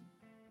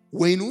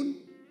ወይኑን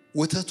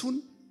ወተቱን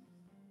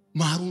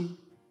ማሩን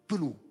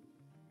ብሉ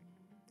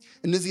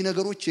እነዚህ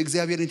ነገሮች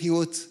የእግዚአብሔርን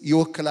ህይወት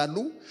ይወክላሉ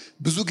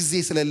ብዙ ጊዜ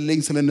ስለሌለኝ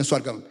ስለነሱ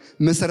አልጋም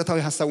መሰረታዊ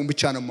ሐሳቡን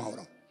ብቻ ነው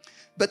ማውራው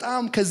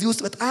በጣም ከዚህ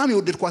ውስጥ በጣም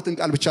የወደድኳትን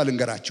ቃል ብቻ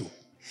ልንገራችሁ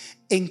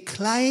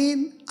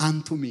incline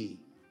unto me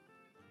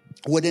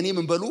ወደኔ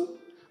ምን በሉ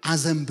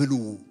አዘንብሉ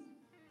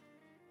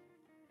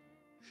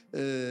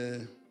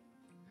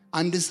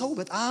አንድ ሰው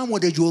በጣም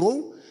ወደ ጆሮ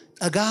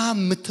ጠጋ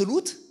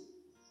ምትሉት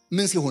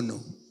ምን ሲሆን ነው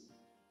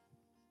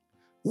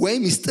ወይ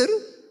ሚስጥር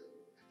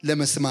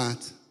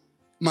ለመስማት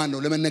ማን ነው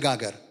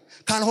ለመነጋገር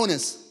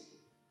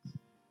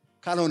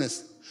ካልሆነስ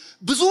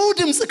ብዙ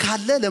ድምጽ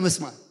ካለ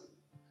ለመስማት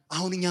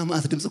አሁንኛ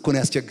ማት ድምጽ እኮ ነው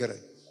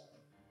ያስቸገረን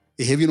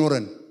ይሄ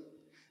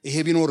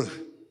ቢኖርህ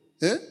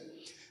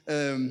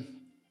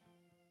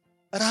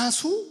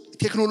ራሱ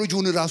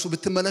ቴክኖሎጂውን ራሱ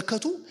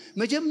ብትመለከቱ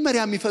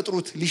መጀመሪያ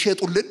የሚፈጥሩት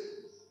ሊሸጡልን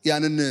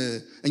ያንን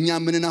እኛ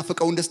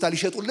ምንናፍቀውን ደስታ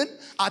ሊሸጡልን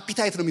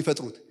አፒታይት ነው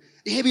የሚፈጥሩት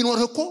ይሄ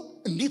ቢኖርህ እኮ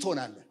እንዴት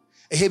ሆናለህ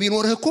ይሄ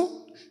ቢኖርህ እኮ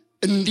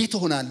እንዴት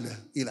ሆናለህ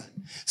ይላል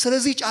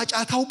ስለዚህ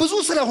ጫጫታው ብዙ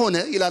ስለሆነ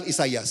ይላል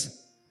ኢሳይያስ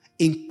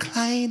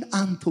incline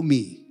unto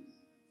me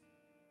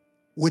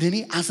ወደኔ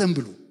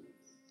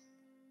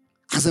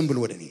አዘንብሉ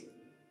ወደኔ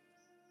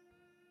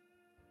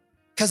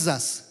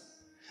ከዛስ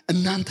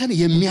እናንተን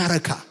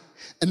የሚያረካ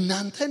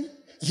እናንተን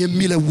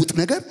የሚለውጥ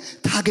ነገር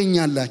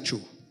ታገኛላችሁ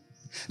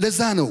ለዛ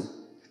ነው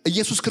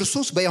ኢየሱስ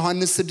ክርስቶስ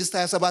በዮሐንስ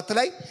 6:27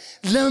 ላይ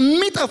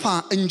ለሚጠፋ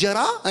እንጀራ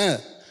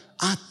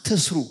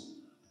አትስሩ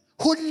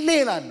ሁሌ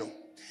ይላል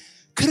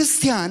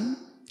ክርስቲያን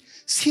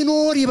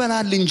ሲኖር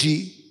ይበላል እንጂ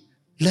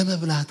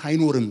ለመብላት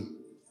አይኖርም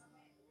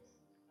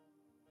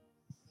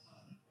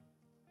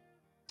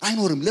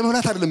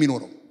ለመብላት አይደለም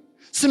የሚኖረው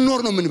ስንኖር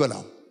ነው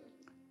የምንበላው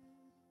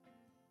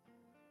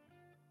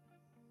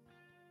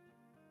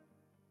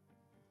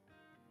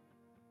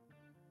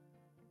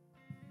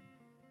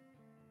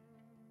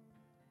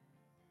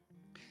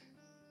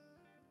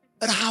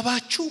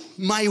ረሃባችሁ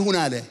ማይሁን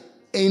አለ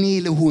እኔ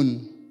ልሁን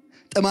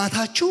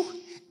ጥማታችሁ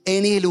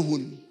እኔ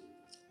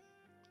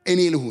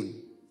ልሁን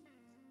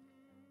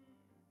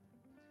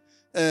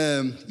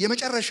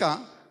የመጨረሻ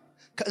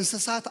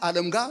ከእንስሳት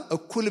ዓለም ጋር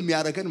እኩል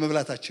የሚያደርገን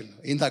መብላታችን ነው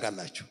ይሄን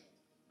ታውቃላችሁ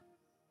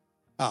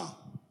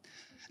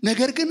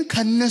ነገር ግን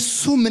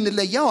ከነሱ ምን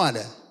ለያው አለ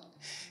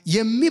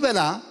የሚበላ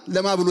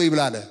ለማብሎ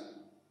ይብላል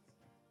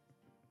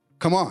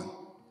ከማን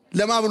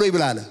ለማብሎ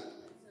ይብላል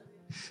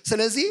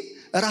ስለዚህ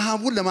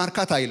ረሃቡን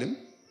ለማርካት አይልም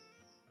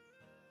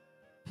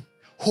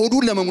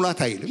ሆዱን ለመሙላት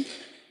አይልም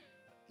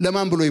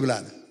ለማን ብሎ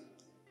ይብላል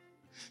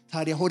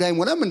ታዲያ ሆድ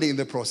አይሞላም እንደ in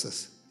the process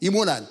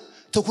ይሞላል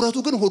ትኩረቱ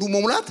ግን ሆዱ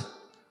መሙላት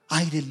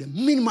አይደለም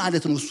ምን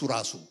ማለት ነው እሱ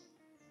ራሱ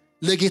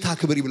ለጌታ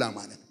ክብር ይብላ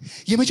ማለት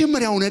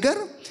የመጀመሪያው ነገር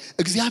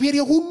እግዚአብሔር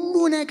የሁሉ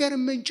ነገር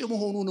ምንጭ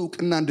መሆኑን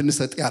ዕውቅና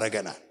እንድንሰጥ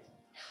ያረጋናል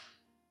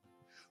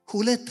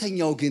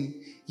ሁለተኛው ግን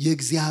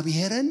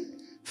የእግዚአብሔርን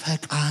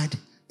ፈቃድ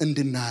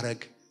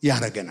እንድናረግ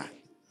ያረጋናል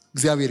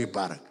እግዚአብሔር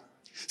ይባረክ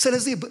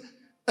ስለዚህ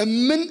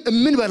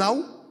ምን በላው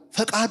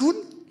ፈቃዱን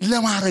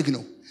ለማረግ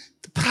ነው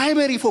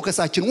ፕራይመሪ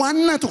ፎከሳችን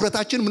ዋና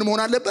ትኩረታችን ምን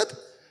መሆን አለበት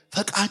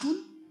ፈቃዱን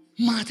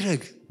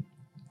ማድረግ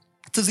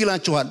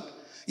ትዝላችኋል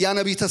ያ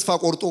ነብይ ተስፋ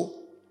ቆርጦ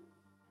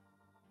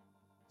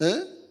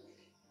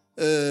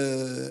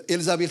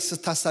ኤልዛቤል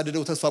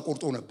ስታሳደደው ተስፋ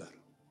ቆርጦ ነበር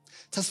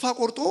ተስፋ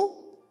ቆርጦ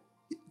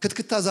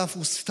ክትክታ ዛፍ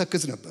ውስጥ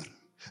ሲተክዝ ነበር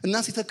እና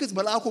ሲተክዝ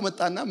መልአኩ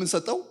መጣና ምን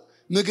ሰጠው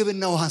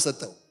ምግብና ውሃ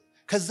ሰጠው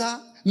ከዛ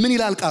ምን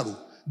ይላል ቃሉ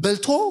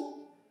በልቶ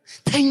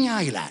ተኛ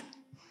ይላል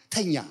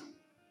ተኛ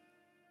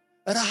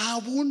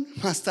ረሃቡን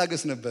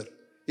ማስታገስ ነበር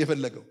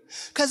የፈለገው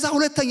ከዛ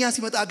ሁለተኛ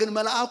ሲመጣ ግን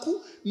መልአኩ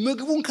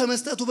ምግቡን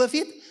ከመስጠቱ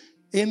በፊት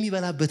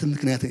የሚበላበት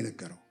ምክንያት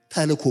የነገረው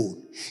ተልኮ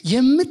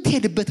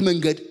የምትሄድበት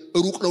መንገድ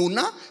ሩቅ ነውና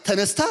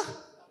ተነስታ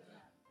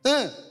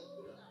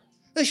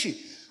እሺ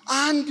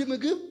አንድ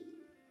ምግብ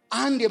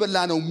አንድ የበላ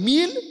ነው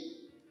ሚል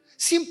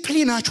ሲምፕሊ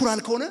ናቹራል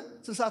ከሆነ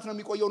ስንት ሰዓት ነው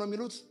የሚቆየው ነው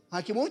የሚሉት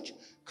ሐኪሞች?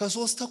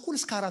 ከ3:30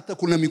 እስከ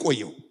 4:30 ነው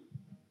የሚቆየው።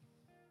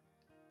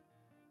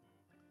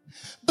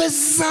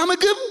 በዛ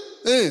ምግብ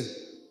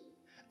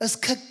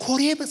እስከ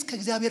ኮሬብ እስከ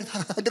እግዚአብሔር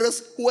ተራራ ድረስ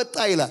ወጣ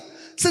ይላል።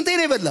 ስንቴ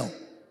ነው የበላው?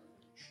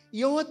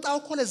 የወጣው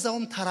እኮ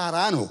ለዛውም ተራራ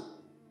ነው።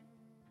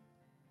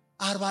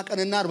 40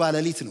 ቀንና 40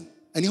 ሌሊት ነው።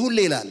 እኔ ሁሌ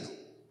እላለሁ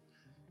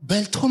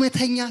በልቶ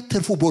መተኛ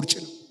ትርፉ ቦርጭ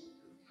ነው።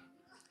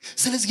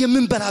 ስለዚህ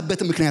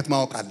የምንበላበት ምክንያት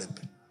ማወቅ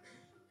አለብን።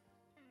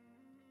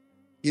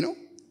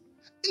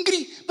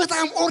 እንግዲህ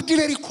በጣም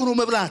ኦርዲነሪ እኮ ነው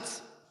መብላት።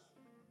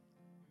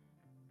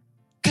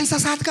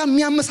 ከእንስሳት ጋር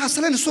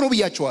የሚያመሳስለን እሱ ነው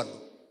ብያቸዋለሁ።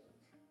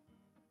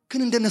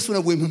 ግን እንደነሱ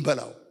ነው ወይ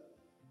የምንበላው?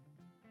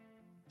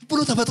 ብሎ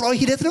ተፈጥሯዊ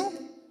ሂደት ነው።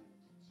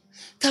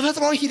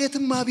 ተፈጥሯዊ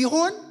ሂደትማ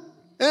ቢሆን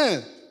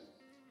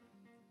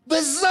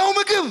በዛው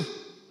ምግብ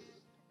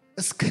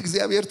እስከ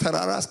እግዚአብሔር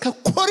ተራራ እስከ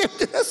ኮሬብ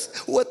ድረስ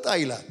ወጣ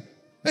ይላል።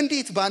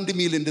 እንዴት በአንድ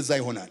ሚል እንደዛ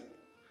ይሆናል?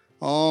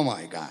 ኦ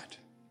ማይ ጋድ!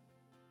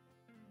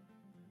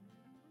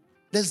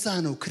 ለዛ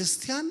ነው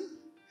ክርስቲያን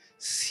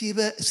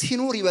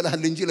ሲኖር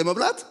ይበላል እንጂ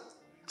ለመብላት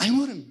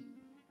አይኖርም።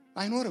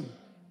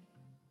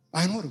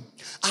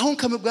 አሁን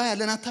ከምግብ ጋር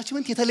ያለን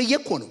አታችመንት የተለየ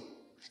እኮ ነው።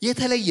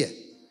 የተለየ።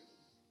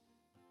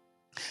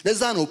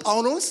 ለዛ ነው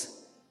ጳውሎስ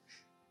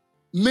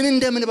ምን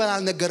እንደምንበላ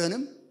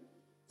አልነገረንም፣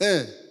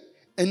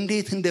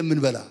 እንዴት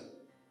እንደምንበላ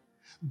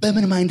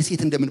በምን ማይንድ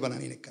ሴት እንደምንበላ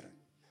ነው የነገረን።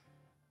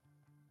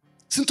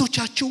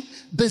 ስንቶቻችሁ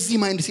በዚህ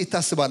ማይንድ ሴት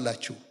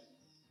ታስባላችሁ?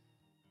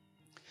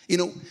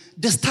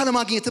 ደስታ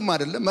ለማግኘትም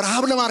አይደለም፣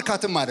 ረሃብ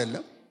ለማርካትም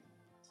አይደለም፣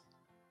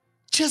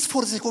 just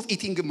for the sake of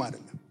eatingም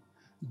አይደለም፣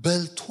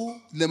 በልቶ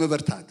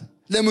ለመበርታት።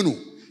 ለምኑ?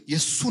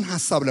 የሱን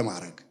ሐሳብ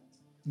ለማድረግ።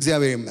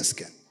 እግዚአብሔር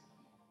ይመስገን።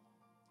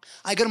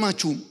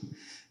 አይገርማችሁም?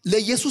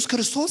 ለኢየሱስ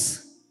ክርስቶስ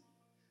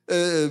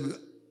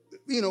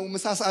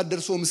ምሳ ሰዓት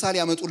ደርሶ ምሳሌ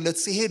ያመጡለት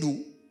ሲሄዱ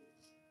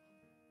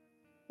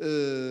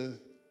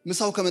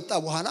ምሳው ከመጣ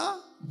በኋላ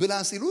ብላ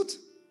ሲሉት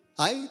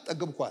አይ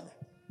ጠገብኩ አለ።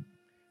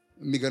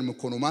 የሚገርም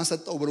እኮ ነው።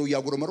 ማሰጣው ብለው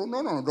ያጎረመረው ኖ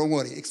don't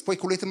worry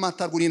ስፔኩሌት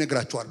ማታርጉ እኔ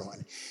እነግራችኋለሁ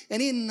አለ።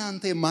 እኔ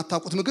እናንተ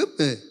የማታውቁት ምግብ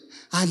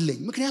አለኝ።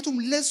 ምክንያቱም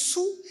ለሱ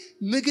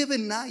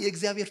ምግብና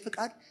የእግዚአብሔር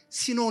ፍቃድ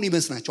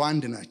ሲኖኒመስ ናቸው፣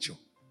 አንድ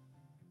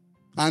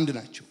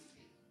ናቸው።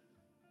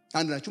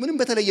 ምንም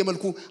በተለየ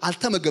መልኩ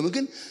አልተመገበም፣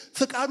 ግን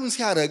ፍቃዱን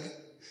ሲያደርግ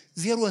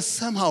there was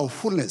somehow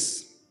fullness።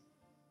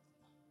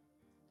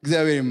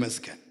 እግዚአብሔር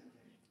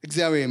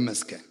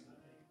ይመስገን።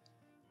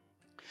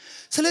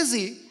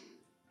 ስለዚህ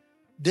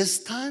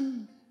ደስታን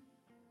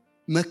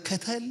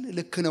መከተል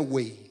ልክ ነው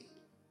ወይ?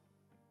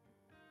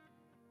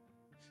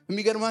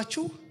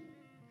 የሚገርማችሁ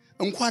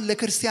እንኳን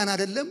ለክርስቲያን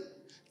አይደለም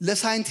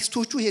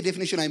ለሳይንቲስቶቹ ይሄ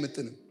ዴፊኒሽን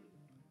አይመጥንም።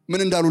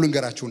 ምን እንዳሉ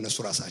ልንገራችሁ እነሱ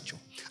ራሳቸው።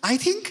 I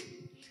think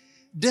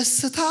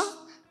ደስታ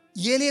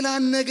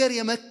የሌላን ነገር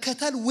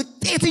የመከተል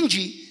ውጤት እንጂ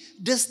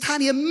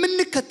ደስታን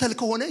የምንከተል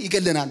ከሆነ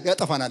ይገለናል፣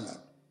 ያጠፋናል።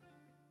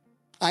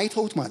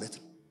 አይተውት ማለት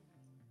ነው።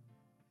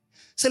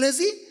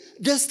 ስለዚህ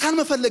ደስታን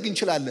መፈለግ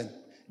እንችላለን።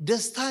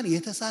 ደስታን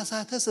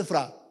የተሳሳተ ስፍራ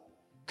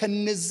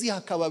ከነዚህ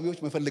አካባቢዎች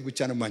መፈለግ ብቻ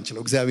ነው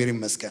የማንችለው። እግዚአብሔር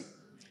ይመስገን።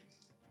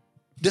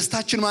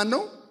 ደስታችን ማን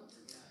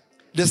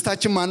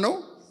ነው?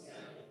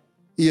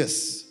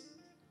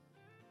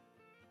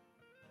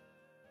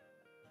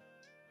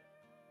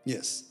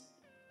 yes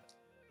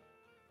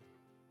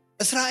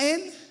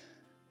እስራኤል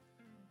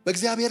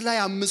በእግዚአብሔር ላይ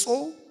አምጾ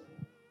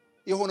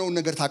የሆነውን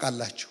ነገር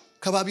ታውቃላችሁ።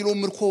 ከባቢሎን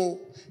ምርኮ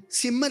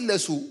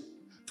ሲመለሱ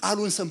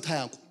ቃሉን ሰምተው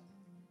ያውቁ።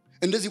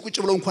 እንደዚህ ቁጭ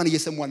ብለው እንኳን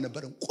እየሰሙ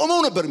አልነበረም፣ ቆመው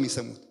ነበር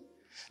የሚሰሙት።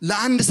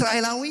 ለአንድ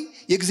እስራኤላዊ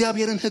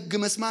የእግዚአብሔርን ሕግ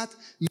መስማት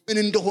ምን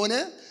እንደሆነ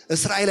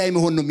እስራኤላዊ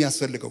መሆን ነው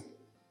የሚያስፈልገው።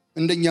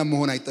 እንደኛም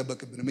መሆን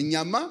አይጠበቅብንም።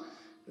 እኛማ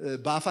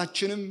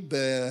በአፋችንም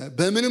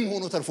በምንም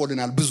ሆኖ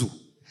ተርፎልናል ብዙ።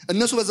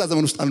 እነሱ በዛ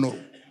ዘመን ውስጥ አልኖሩ።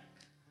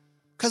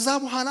 ከዛ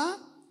በኋላ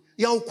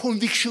ያው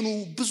ኮንቪክሽኑ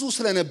ብዙ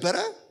ስለነበረ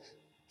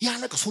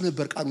ያለቅሱ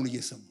ነበር ቃሉን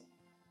እየሰሙ።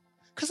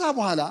 ከዛ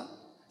በኋላ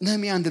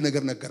ነህምያ አንድ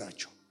ነገር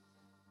ነገራቸው።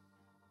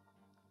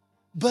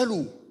 በሉ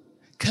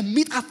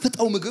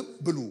ከሚጣፍጠው ምግብ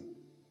ብሉ፣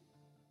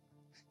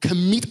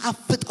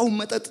 ከሚጣፍጠው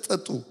መጠጥ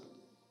ጠጡ፣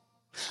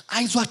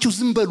 አይዟችሁ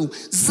ዝም በሉ፣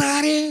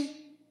 ዛሬ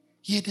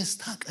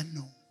የደስታ ቀን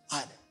ነው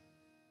አለ።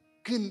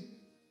 ግን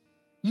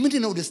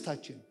ምንድነው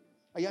ደስታችን?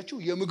 አያችሁ፣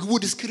 የምግቡ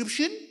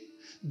ዲስክሪፕሽን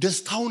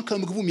ደስታውን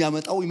ከምግቡ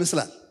የሚያመጣው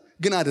ይመስላል፣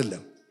 ግን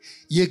አይደለም።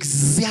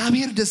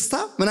 የእግዚአብሔር ደስታ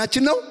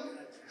ምናችን ነው?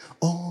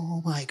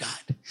 Oh my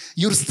God,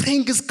 your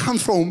strength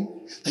comes from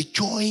the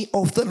joy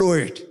of the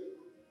Lord.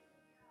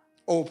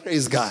 Oh,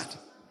 praise God.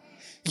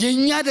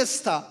 የኛ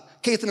ደስታ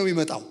ከየት ነው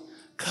የሚመጣው?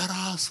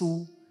 ከራሱ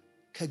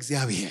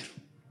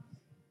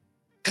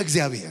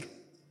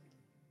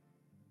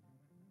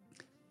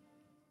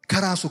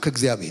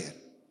ከእግዚአብሔር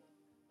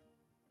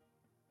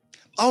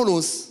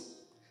ጳውሎስ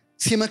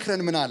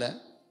ሲመክረን ምን አለ?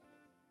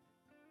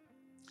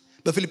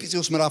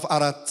 በፊልጵስዩስ ምዕራፍ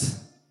 4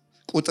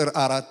 ቁጥር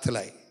 4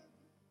 ላይ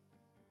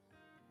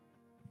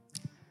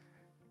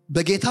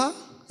በጌታ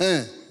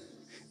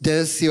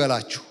ደስ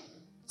ይበላችሁ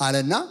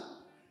አለና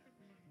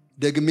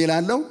ደግሜ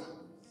እላለሁ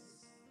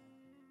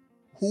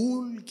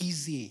ሁል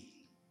ጊዜ።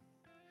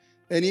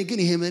 እኔ ግን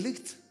ይሄ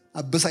መልእክት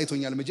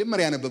አበሳይቶኛል።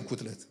 መጀመሪያ ያነበብኩት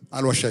ዕለት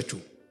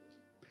አልዋሻችሁም።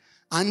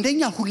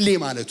 አንደኛ ሁሌ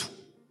ማለቱ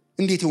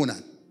እንዴት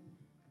ይሆናል?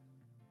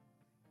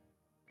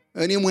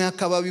 እኔ ሙያ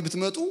አካባቢ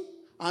ብትመጡ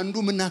አንዱ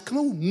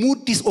ምናክመው ሙድ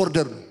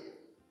ዲስኦርደር ነው።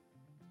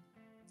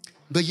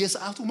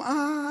 በየሰዓቱ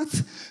ማት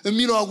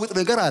የሚለዋውጥ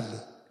ነገር አለ።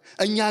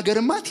 እኛ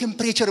ሀገርማ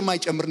ቴምፕሬቸር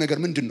የማይጨምር ነገር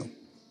ምንድነው?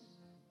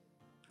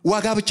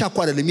 ዋጋ ብቻ እኮ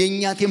አይደለም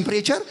የኛ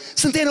ቴምፕሬቸር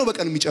ስንቴ ነው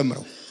በቀን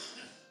የሚጨምረው?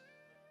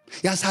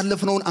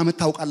 ያሳለፍነውን አመት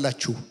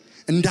ታውቃላችሁ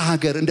እንደ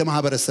ሀገር እንደ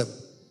ማህበረሰብ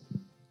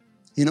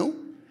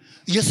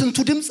የስንቱ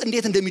ድምጽ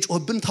እንዴት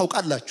እንደሚጮህብን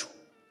ታውቃላችሁ።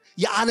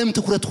 የዓለም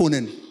ትኩረት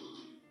ሆነን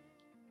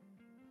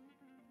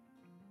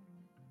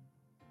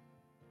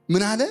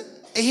ምን አለ?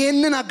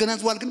 ይሄንን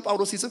አገናዝቧል ግን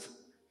ጳውሎስ ይጽፍ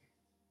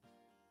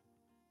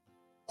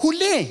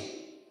ሁሌ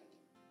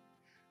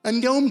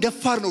እንዲያውም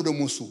ደፋር ነው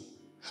ደግሞ እሱ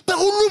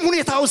በሁሉም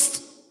ሁኔታ ውስጥ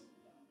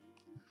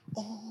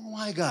ኦ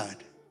ማይ ጋድ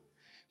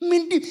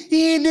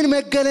ይሄንን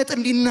መገለጥ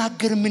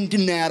እንዲናገር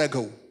ምንድነው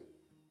ያደረገው?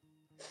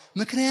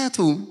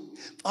 ምክንያቱም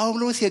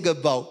ጳውሎስ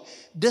የገባው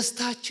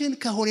ደስታችን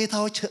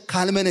ከሁኔታዎች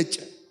ካልመነጨ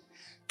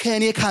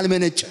ከኔ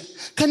ካልመነጨ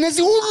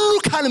ከነዚህ ሁሉ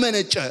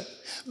ካልመነጨ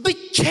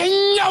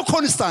ብቸኛው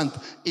ኮንስታንት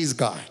is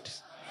God.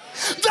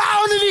 The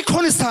only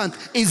constant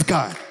is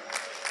God.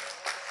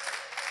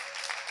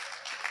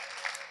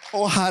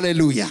 Oh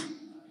hallelujah.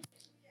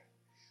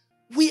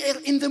 We are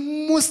in the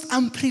most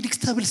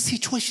unpredictable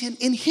situation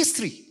in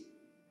history.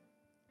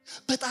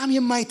 በጣም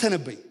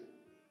የማይተነበይ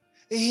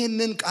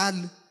ይሄንን ቃል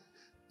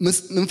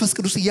መንፈስ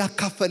ቅዱስ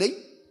ያካፈለኝ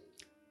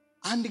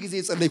አንድ ጊዜ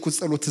ጸለይኩት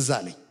ጸሎት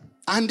ትዛለኝ።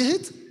 አንድ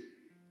እህት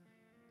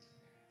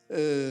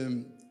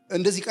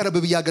እንደዚህ ቀረብ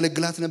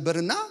በያገለግላት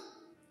ነበርና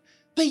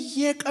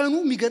በየቀኑ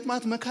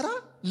የሚገጥማት መከራ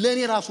ለኔ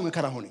ራሱ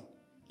መከራ ሆነኝ።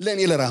 ለኔ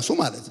ለራሱ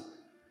ማለት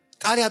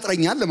ቃል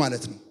ያጥረኛል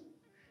ማለት ነው።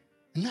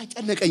 እና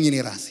ጨነቀኝ እኔ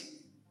ራሴ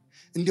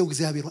እንደው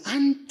እግዚአብሔር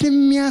አንድ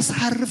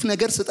የሚያሳርፍ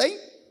ነገር ስጠኝ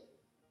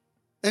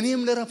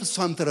እኔም ለራፍ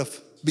እሷም ተረፍ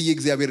ብዬ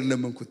እግዚአብሔርን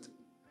ለመንኩት።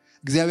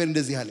 እግዚአብሔር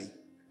እንደዚህ አለኝ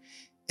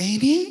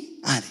እኔ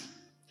አለኝ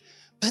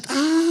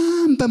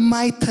በጣም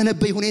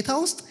በማይተነበይ ሁኔታ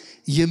ውስጥ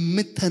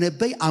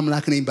የምትተነበይ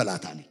አምላክ ነኝ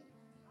በላት አለኝ።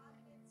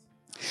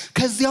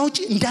 ከዚያው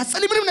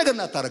እንዳጸልይ ምንም ነገር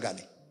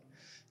እናታረጋለኝ።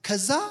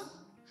 ከዛ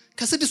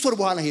ከ6 ወር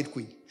በኋላ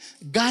ሄድኩኝ።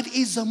 God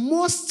is the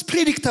most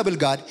predictable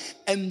God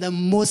and the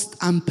most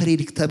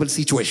unpredictable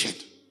situation.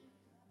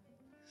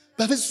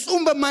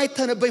 በፍጹም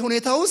በማይተነበይ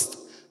ሁኔታ ውስጥ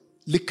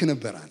ልክ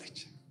ነበር አለች።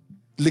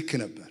 ልክ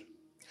ነበር።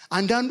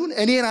 አንዳንዱን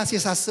እኔ ራሴ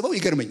ሳስበው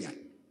ይገርመኛል።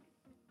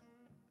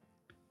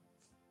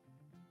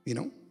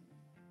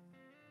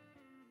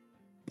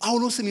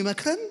 ጳውሎስም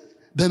ይመክረን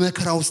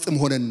በመከራ ውስጥም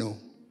ሆነን ነው።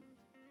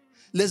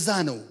 ለዛ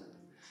ነው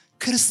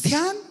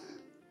ክርስቲያን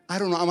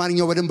አሮን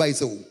አማርኛው በደንብ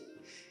አይዘው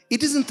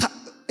it isn't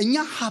እኛ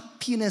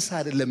happiness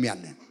አይደለም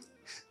ያለን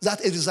that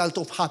is a result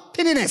of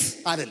happiness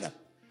አይደለም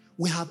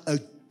we have a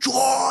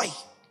joy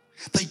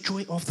the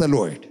joy of the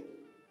Lord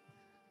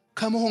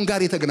ከመሆን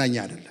ጋር የተገናኘ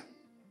አይደለም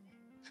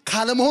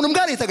ካለመሆንም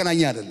ጋር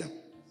የተገናኘ አይደለም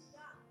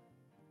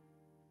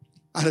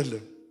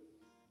አይደለም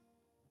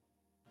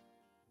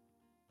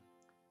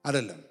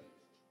አይደለም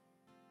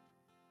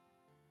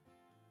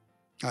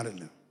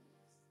አይደለም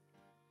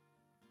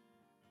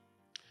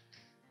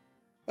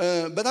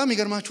በጣም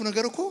ይገርማችሁ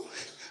ነገር እኮ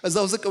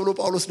እዛው ዝቅ ብሎ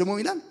ጳውሎስ ደግሞ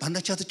ይላል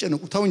ባንዳቻ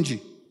ተጨነቁ ተው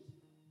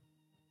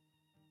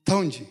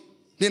እንጂ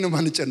ለምን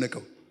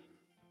ማንጨነቀው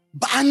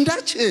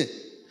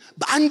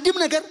በአንድም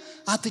ነገር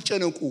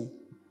አትጨነቁ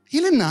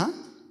ይልና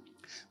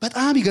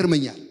በጣም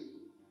ይገርመኛል።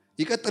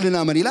 ይቀጥልና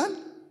ምን ይላል?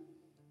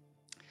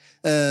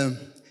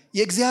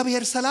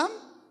 የእግዚአብሔር ሰላም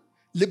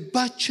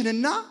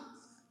ልባችንና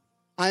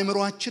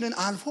አይምሮአችንን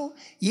አልፎ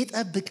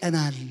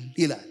ይጠብቀናል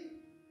ይላል።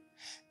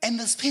 and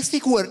the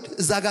specific word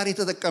እዛ ጋር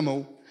የተጠቀመው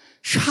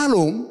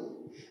shalom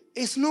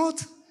is not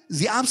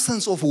the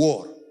absence of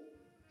war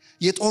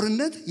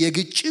የጦርነት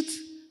የግጭት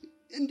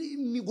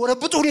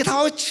የሚጎረብጡ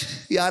ሁኔታዎች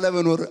ያለ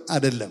መኖር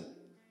አይደለም።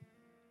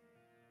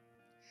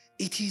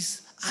 it is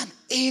an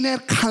inner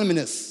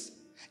calmness,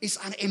 it's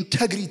an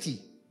integrity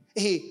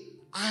ይሄ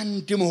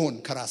አንድ መሆን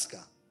ከራስ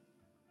ጋር።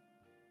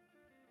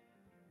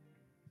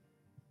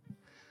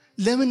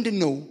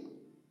 ለምንድነው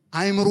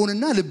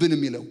አይምሮንና ልብን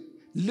የሚለው?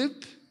 ልብ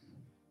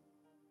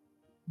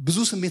ብዙ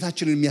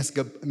ስሜታችንን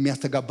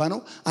የሚያስተጋባ ነው።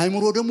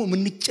 አይምሮ ደግሞ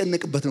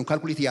ምንጨነቅበት ነው።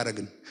 ካልኩሌት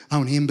ያደርግን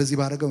አሁን ይሄን በዚህ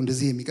ባረጋው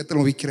እንደዚህ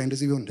የሚቀጥለው ቢክራይ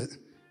እንደዚህ ቢሆን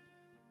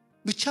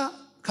ብቻ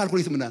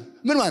ካልኩሌት ምን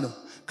ማለት ነው?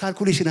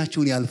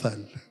 ካልኩሌሽናችሁን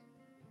ያልፋል።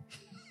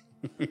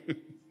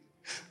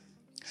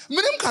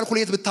 ምንም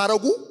ካልኩሌት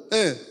ብታረጉ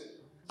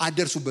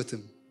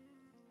አደርሱበትም።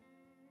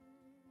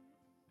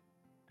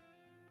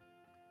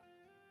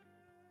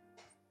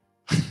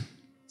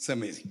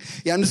 ሰሜዚ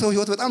ያን ሰው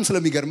ህይወት በጣም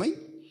ስለሚገርመኝ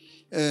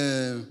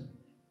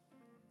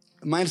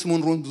ማይልስ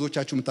ሞንሮን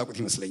ብዙዎቻችሁ የምታውቁት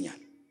ይመስለኛል።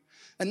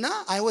 እና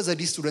I was a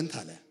D student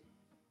አለ።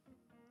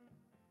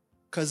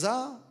 ከዛ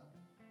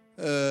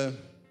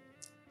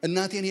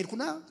እናቴን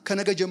ሄድኩና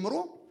ከነገ ጀምሮ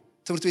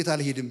ትምህርት ቤት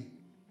አልሄድም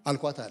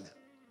አልኳት አለ።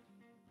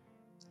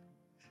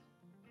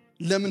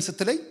 ለምን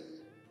ስትለኝ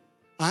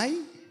አይ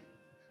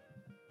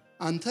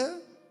አንተ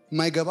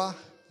ማይገባ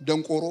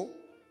ደንቆሮ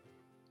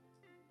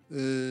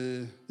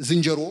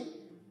ዝንጀሮ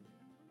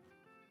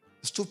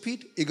stupid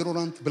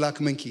ignorant black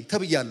monkey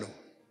ተብያለሁ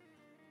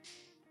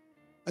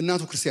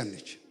እናቱ ክርስቲያን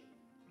ነች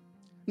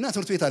እና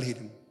ትምህርት ቤት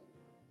አልሄድም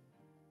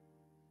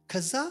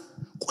ከዛ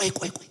ቆይ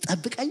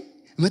ጠብቀኝ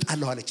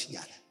እመጣለሁ አለችኝ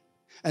አለ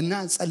እና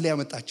ጸልያ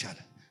መጣች አለ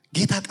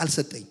ጌታ ቃል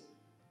ሰጠኝ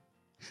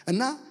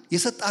እና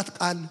የሰጣት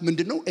ቃል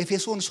ምንድነው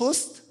ኤፌሶን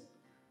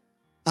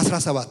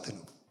 3:17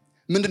 ነው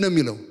ምንድነው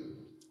የሚለው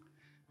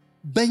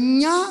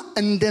በእኛ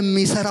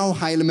እንደሚሰራው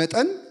ኃይል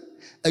መጠን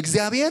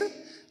እግዚአብሔር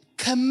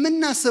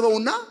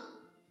ከምናስበውና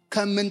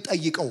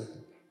ከምንጠይቀው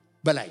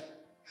በላይ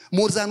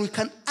more than we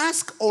can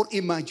ask or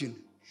imagine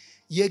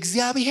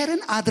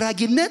የእግዚአብሔርን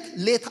አድራጊነት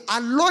let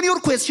alone your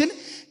question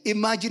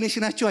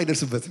imaginationአችሁ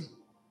አይደርስበትም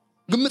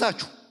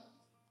ግምታችሁ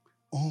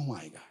oh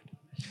my god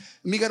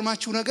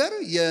የሚገርማችሁ ነገር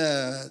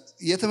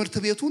የትምህርት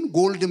ቤቱን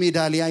ጎልድ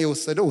ሜዳሊያ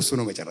የወሰደው እሱ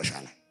ነው መጨረሻ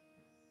ላይ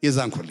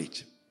የዛን ኮሌጅ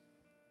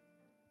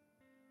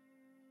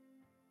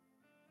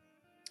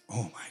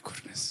oh my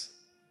goodness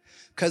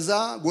ከዛ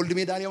ጎልድ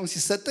ሜዳሊያውን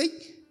ሲሰጠኝ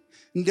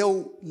እንደው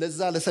ለዛ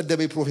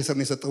ለሰደበኝ ፕሮፌሰር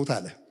ነው የሰጠሁት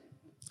አለ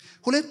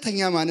ሁለተኛ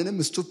ማንንም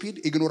ስቱፒድ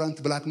ኢግኖራንት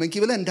ብላክ መንኪ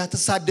ብለ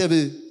እንዳትሳደብ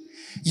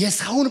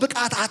የሰውን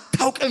ብቃት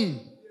አታውቅም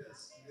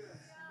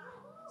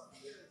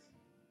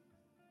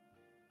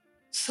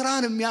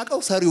ስራን የሚያቀው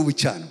ሰሪው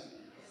ብቻ ነው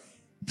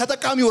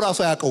ተጠቃሚው ራሱ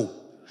ያቀው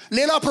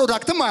ሌላ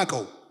ፕሮዳክትም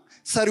ያቀው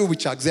ሰሪው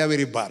ብቻ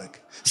እግዚአብሔር ይባረክ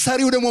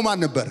ሰሪው ደግሞ ማን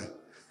ነበር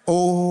ኦ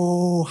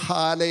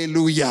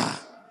ሃሌሉያ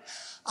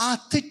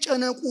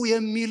አትጨነቁ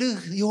የሚልህ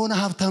የሆነ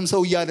ሀብታም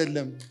ሰው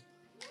አይደለም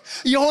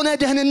የሆነ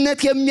ደህንነት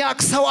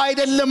የሚያክሰው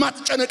አይደለም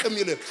አትጨነቅ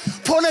የሚልህ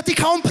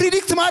ፖለቲካውን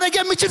ፕሪዲክት ማድረግ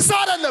የሚችል ሰው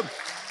አይደለም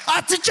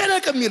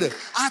አትጨነቅ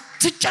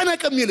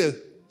የሚልህ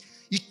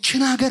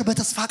ይችን ሀገር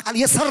በተስፋ ቃል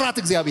የሰራት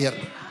እግዚአብሔር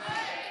ነው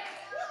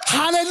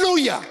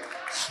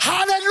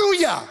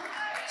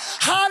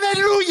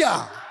ሃሌሉያ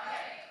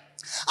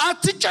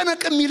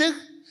አትጨነቅ የሚልህ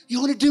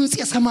የሆነ ድምጽ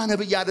የሰማ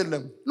ነብይ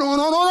አይደለም ኖ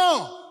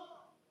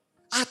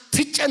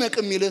አትጨነቅ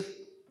የሚልህ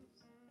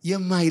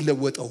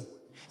የማይለወጠው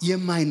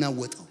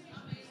የማይናወጠው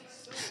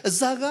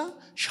እዛጋ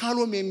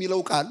ሻሎም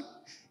የሚለው ቃል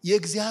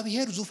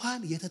የእግዚአብሔር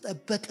ዙፋን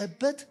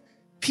የተጠበቀበት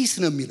ፒስ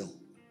ነው የሚለው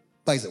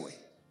ባይ ዘ ወይ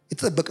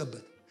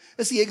የተጠበቀበት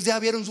እስኪ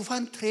የእግዚአብሔርን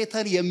ዙፋን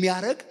ትሬተር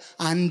የሚያረግ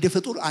አንድ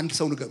ፍጡር አንድ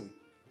ሰው ንገሩ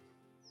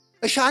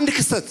እሺ አንድ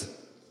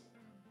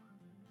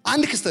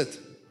ክስተት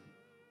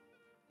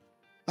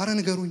አረ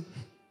ንገሩኝ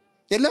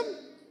የለም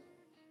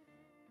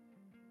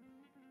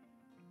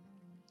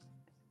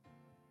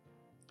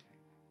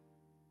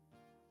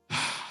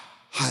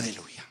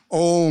ሃሌሉያ ኦ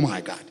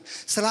ማይ ጋድ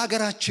ስለ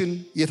ሀገራችን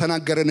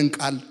የተናገረንን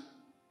ቃል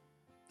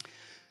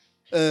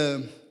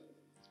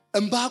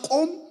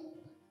እንባቆም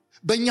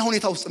በእኛ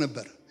ሁኔታ ውስጥ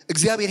ነበር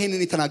እግዚአብሔር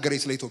ይሄንን የተናገረኝ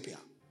ስለ ኢትዮጵያ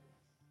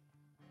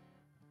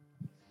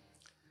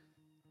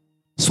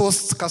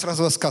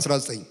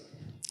 3:17-19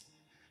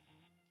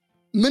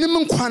 ምንም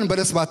እንኳን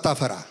በለስ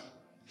ባታፈራ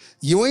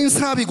የወይን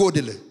ስራ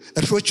ቢጎድል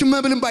እርሾችም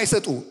መብልን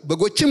ባይሰጡ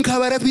በጎችም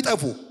ከበረት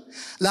ቢጠፉ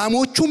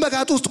ላሞቹም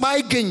በጋጡ ውስጥ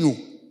ባይገኙ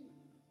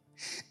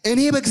እኔ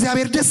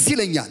በእግዚአብሔር ደስ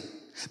ይለኛል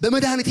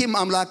በመድኃኒቴም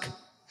አምላክ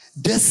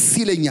ደስ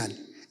ይለኛል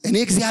እኔ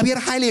እግዚአብሔር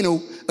ኃይሌ ነው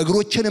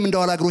እግሮችንም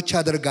እንደዋላ እግሮች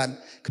ያደርጋል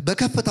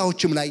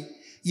በከፍታዎችም ላይ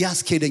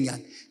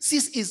ያስኬደኛል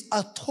this is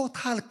a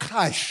total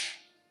crash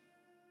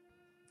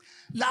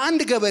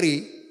ለአንድ ገበሬ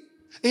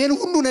ይሄን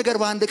ሁሉ ነገር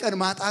በአንድ ቀን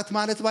ማጣት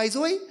ማለት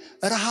ባይዘይ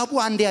ረሃቡ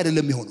አንዴ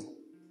አይደለም የሚሆነው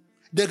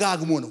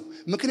ደጋግሞ ነው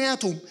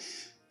ምክንያቱም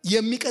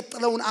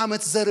የሚቀጥለውን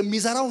አመት ዘር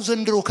የሚዘራው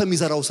ዘንድሮ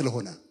ከሚዘራው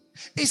ስለሆነ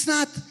it's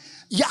not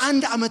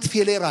የአንድ አመት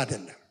ፌሌር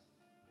አይደለም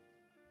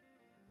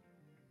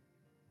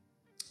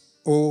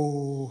ኦ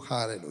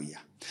ሃሌሉያ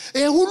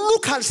ይሄ ሁሉ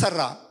ካልሰራ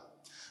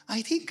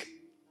I think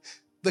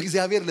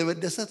በእግዚአብሔር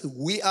ለመደሰት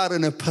we are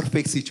in a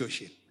perfect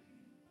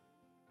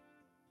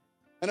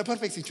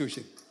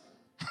situation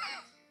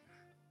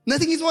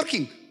nothing is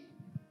working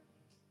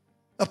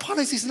a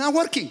policy is not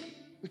working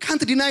we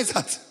can't deny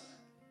that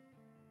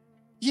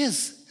yes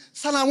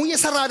ሰላሙ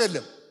እየሰራ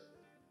አይደለም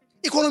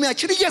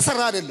ኢኮኖሚያችን እየሰራ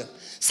አይደለም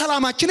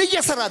ሰላማችን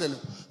እየሰራ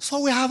አይደለም so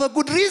we have a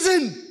good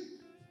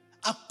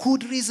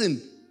reason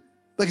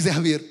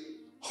በእግዚአብሔር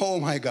oh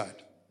my god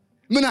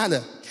ምን አለ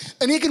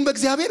እኔ ግን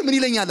በእግዚአብሔር ምን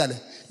ይለኛል አለ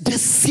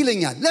ደስ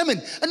ይለኛል ለምን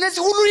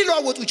እነዚህ ሁሉ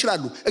ሊለዋወጡ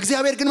ይችላሉ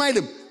እግዚአብሔር ግን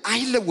ማይልም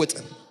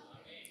አይለወጥም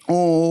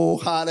oh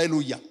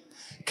ሃሌሉያ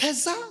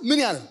ከዛ ምን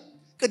ያለ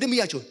ቀድም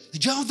ያቸው the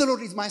joy of the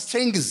Lord is my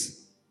strength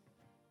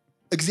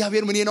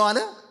እግዚአብሔር ምን ነው አለ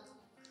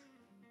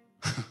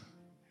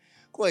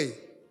ቆይ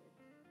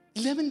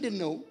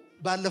ለምንድነው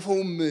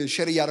ባለፈውም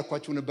ሸር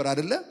ያረኳችሁ ነበር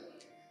አይደለ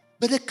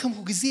በደከምኩ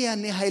ጊዜ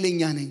ያኔ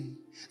ኃይለኛ ነኝ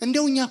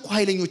እንደውኛ እኮ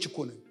ኃይለኞች እኮ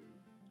ነን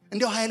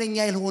እንደው ኃይለኛ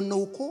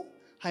ያልሆነው እኮ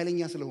ኃይለኛ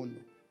ስለሆነ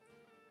ነው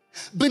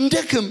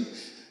ብንደክም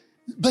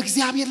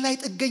በእግዚአብሔር ላይ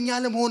ጥገኛ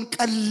ለመሆን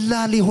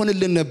ቀላል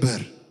ይሆንልን ነበር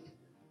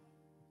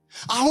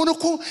አሁን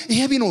እኮ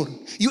ይሄ ቢኖር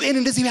ዩኤን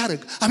እንደዚህ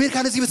ቢያደርግ አሜሪካ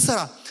እንደዚህ ብትሰራ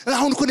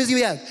አሁን እኮ እንደዚህ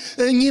ቢያደርግ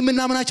እኚህ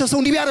ምናምናቸው ሰው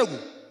እንዲህ ቢያደርጉ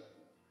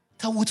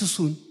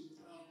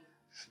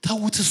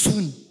ተውት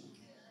እሱን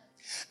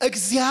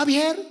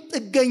እግዚአብሔር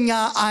ጥገኛ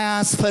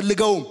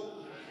አያስፈልገውም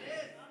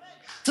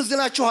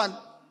ትዝላችኋል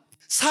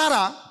ሳራ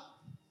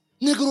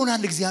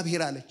ነግሮናል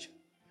እግዚአብሔር አለች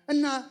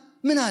እና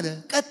ምን አለ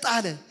ቀጥ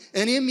አለ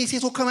እኔም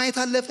የሴቶ ከማየት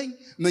አለፈኝ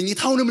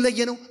መኝታውንም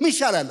ለየነው ምን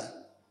ይሻላል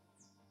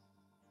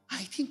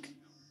I think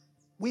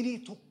we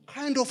need to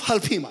kind of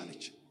help him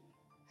አለች።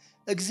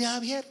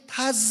 እግዚአብሔር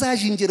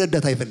ታዛዥ እንጂ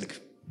ረዳት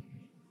አይፈልግም።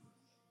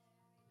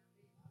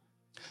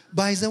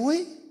 by the way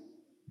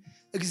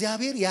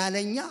እግዚአብሔር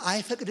ያለኛ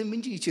አይፈቅድም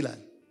እንጂ ይችላል።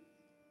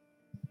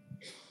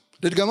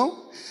 ድድገመው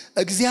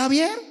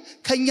እግዚአብሔር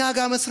ከኛ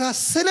ጋር መስራት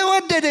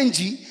ስለወደደ እንጂ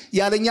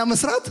ያለኛ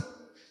መስራት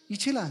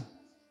ይችላል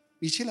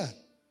ይችላል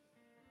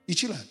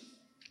ይችላል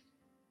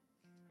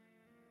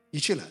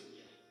ይችላል።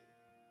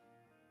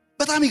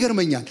 በጣም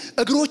ይገርመኛል።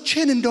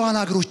 እግሮችን እንደዋላ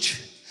እግሮች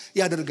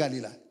ያደርጋል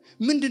ይላል።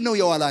 ምንድነው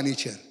የዋላ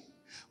ኔቸር?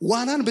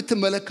 ዋላን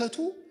ብትመለከቱ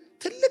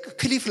ትልቅ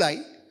ክሊፍ ላይ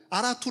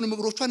አራቱን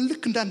እግሮቿን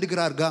ልክ እንዳንድ እግር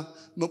አድርጋ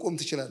መቆም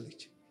ትችላለች።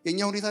 የኛ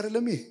ሁኔታ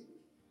አይደለም ይሄ?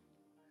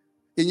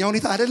 የኛ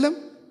ሁኔታ አይደለም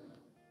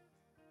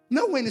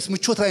ነው ወይንስ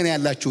ምቾት ላይ ነው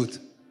ያላችሁት?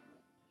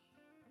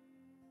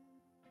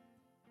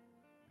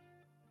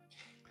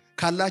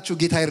 ካላችሁ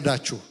ጌታ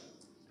ይርዳችሁ።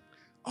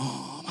 ኦ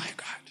ማይ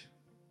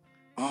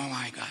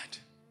ጋድ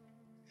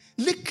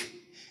ልክ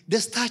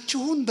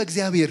ደስታችሁን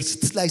በእግዚአብሔር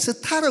ላይ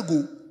ስታረጉ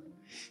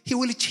he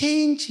will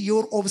change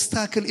your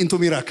obstacle into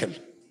miracle,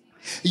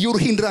 your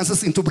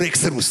hindrances into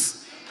breakthroughs.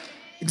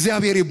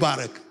 እግዚአብሔር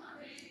ይባረክ።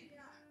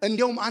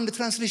 እንዲያውም አንድ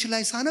ትራንስሌሽን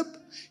ላይ ሳነብ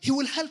he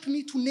will help me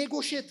to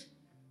negotiate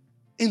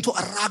into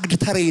a rugged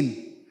terrain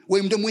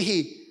ወይም ደግሞ ይሄ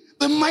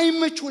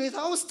በማይመች ሁኔታ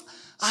ውስጥ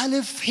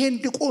አልፌ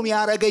እንድቆም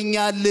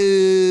ያረጋኛል።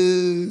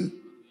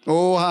 ኦ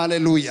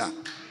ሃሌሉያ!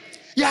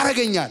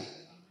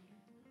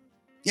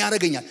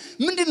 ያረጋኛል።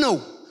 ምንድነው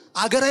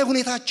አገራዊ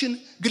ሁኔታችን፣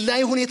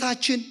 ግላዊ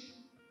ሁኔታችን?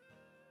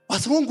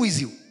 what's wrong with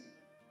you?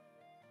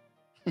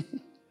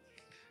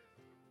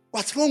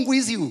 what's wrong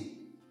with you?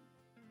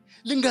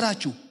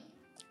 ልንገራችሁ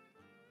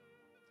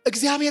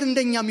እግዚአብሔር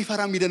እንደኛ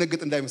የሚፈራ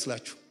የሚደነግጥ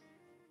እንዳይመስላችሁ።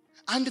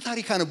 አንድ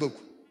ታሪክ አነበብኩ።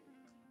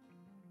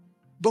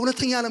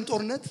 በሁለተኛ ዓለም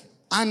ጦርነት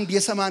አንድ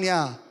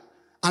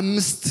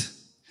የ85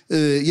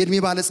 የእድሜ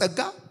ባለጸጋ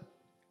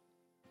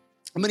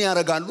ምን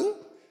ያረጋሉ?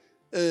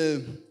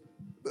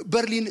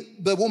 በርሊን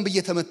በቦምብ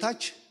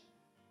እየተመታች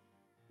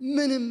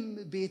ምንም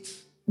ቤት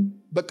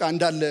በቃ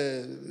እንዳለ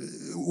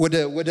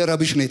ወደ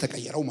ረብሽ ነው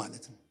የተቀየረው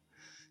ማለት ነው።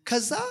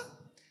 ከዛ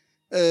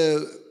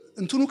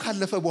እንትኑ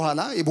ካለፈ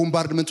በኋላ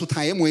የቦምባርድመንቱ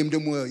ታይም ወይም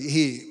ደግሞ ይሄ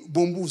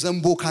ቦምቡ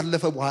ዘንቦ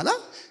ካለፈ በኋላ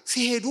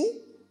ሲሄዱ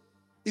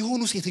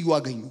የሆኑ ሴትዮ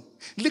አገኙ።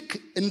 ልክ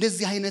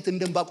እንደዚህ አይነት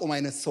እንደምባቆም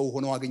አይነት ሰው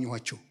ሆነው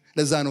አገኘኋቸው።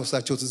 ለዛ ነው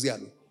እሳቸው ትዝ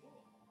ያሉ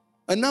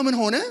እና ምን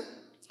ሆነ?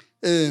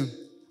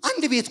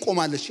 አንድ ቤት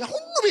ቆማለች፣ ያ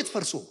ሁሉ ቤት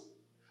ፈርሶ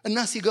እና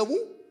ሲገቡ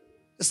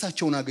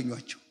እሳቸውን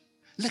አገኟቸው።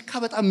 ለካ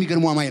በጣም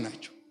የሚገርሙ አማኝ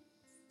ናቸው፣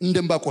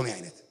 እንደምባቆም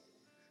አይነት።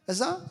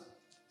 እዛ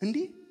እንዴ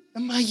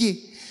እማዬ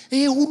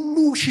ይሄ ሁሉ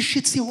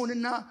ሽሽት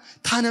ሲሆንና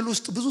ታነል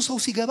ውስጥ ብዙ ሰው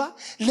ሲገባ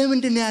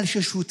ለምንድን ነው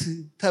ያልሸሹት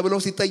ተብለው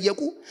ሲጠየቁ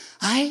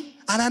አይ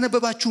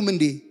አላነበባችሁም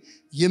እንዴ?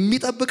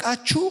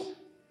 የሚጠብቃችሁ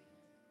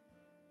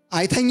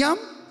አይተኛም፣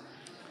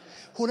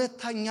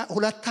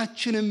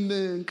 ሁለታችንም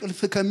እንቅልፍ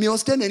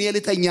ከሚወስደን እኔ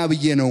ልተኛ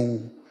ብዬ ነው።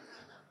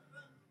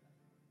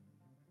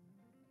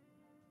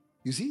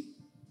 you see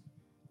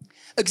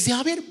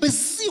እግዚአብሔር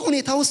በዚህ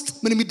ሁኔታ ውስጥ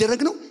ምን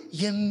የሚደረግ ነው?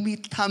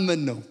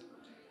 የሚታመን ነው።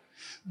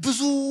 ብዙ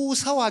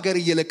ሰው ሀገር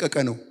እየለቀቀ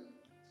ነው።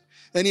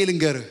 እኔ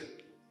ልንገርህ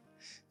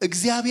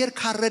እግዚአብሔር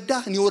ካረዳ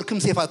ኒውዮርክም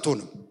ሴፍ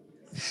አትሆንም።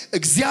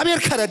 እግዚአብሔር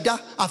ከረዳ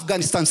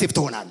አፍጋኒስታን ሴፍ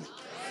ትሆናለች።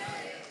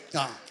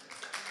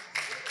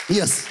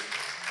 yes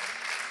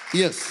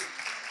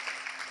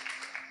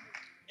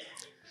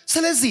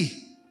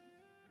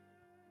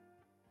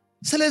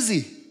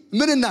ስለዚህ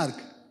ምን እናርግ?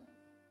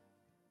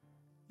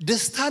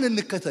 ደስታን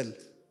እንከተል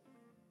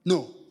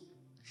ነው።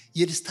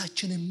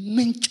 የደስታችንን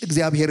ምንጭ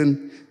እግዚአብሔርን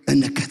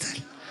እንከተል።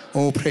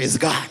 ኦ ፕሬዝ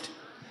ጋድ!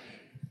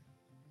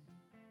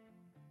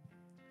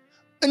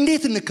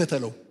 እንዴት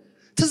እንከተለው?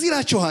 ትዝ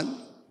ይላችኋል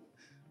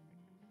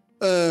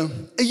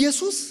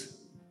ኢየሱስ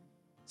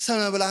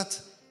ስለመብላት፣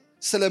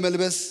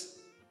 ስለመልበስ፣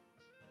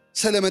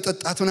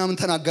 ስለመጠጣት ምናምን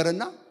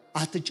ተናገረና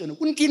አትጨነቁ።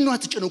 እንዴት ነው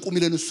አትጨነቁ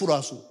የሚለን እሱ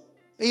ራሱ?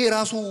 ይሄ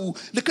ራሱ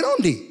ልክ ነው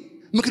እንዴ?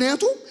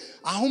 ምክንያቱም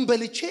አሁን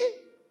በልቼ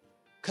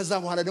ከዛ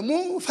በኋላ ደግሞ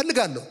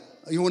ፈልጋለሁ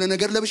የሆነ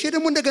ነገር ለብሼ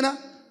ደግሞ እንደገና።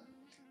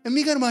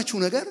 የሚገርማችሁ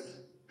ነገር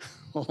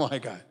ኦ ማይ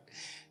ጋድ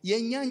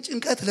የኛን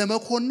ጭንቀት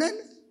ለመኮነን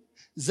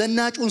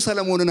ዘናጩን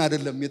ሰለሞንን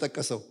አይደለም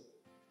የጠቀሰው፣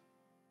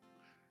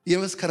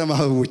 የመስከረም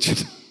አበቦችን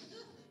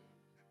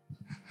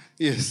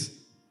yes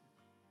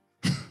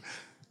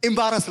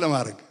ኢምባራስ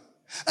ለማድረግ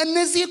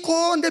እነዚህ እኮ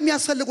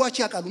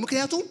እንደሚያስፈልጓቸው ያውቃሉ።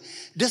 ምክንያቱም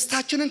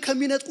ደስታችንን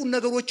ከሚነጥቁን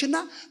ነገሮችና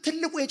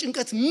ትልቁ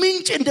የጭንቀት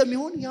ምንጭ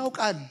እንደሚሆን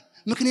ያውቃል።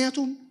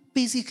 ምክንያቱም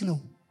ቤዚክ ነው፣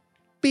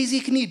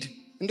 ቤዚክ ኒድ።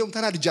 እንደውም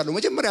ተናድጃለሁ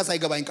መጀመሪያ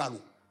ሳይገባኝ ቃሉ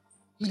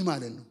ምን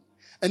ማለት ነው?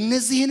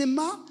 እነዚህንማ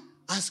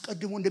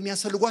አስቀድሞ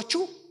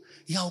እንደሚያስፈልጓቸው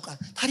ያውቃል።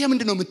 ታዲያ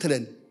ምንድነው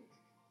የምትለን?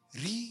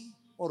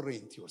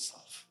 reorient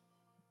yourself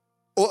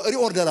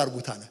reorder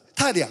አድርጉት አለ።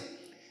 ታዲያ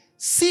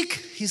seek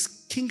his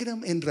kingdom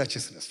and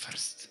righteousness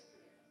first.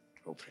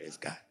 Oh praise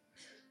God!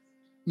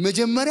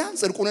 መጀመሪያ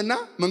ጽድቁንና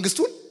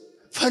መንግስቱን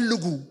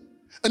ፈልጉ፣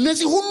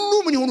 እነዚህ ሁሉ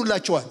ምን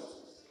ይሆኑላችኋል?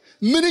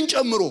 ምንን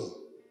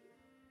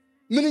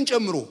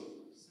ጨምሮ?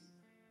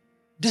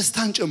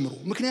 ደስታን ጨምሮ።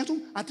 ምክንያቱም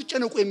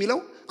አትጨነቁ የሚለው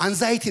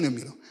አንዛይቲ ነው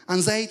የሚለው።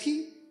 አንዛይቲ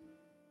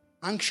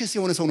አንክሽስ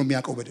የሆነ ሰው ነው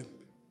የሚያውቀው በደንብ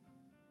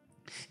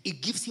it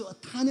gives you a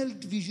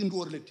tunneled vision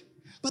world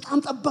በጣም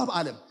ጠባብ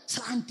ዓለም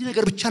ስለ አንድ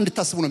ነገር ብቻ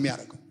እንድታስቡ ነው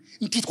የሚያደርገው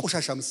እንዴት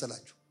ቆሻሻ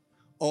መሰላችሁ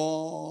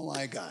oh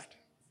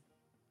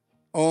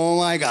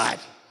my god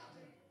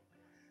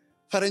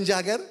ፈረንጅ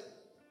ሀገር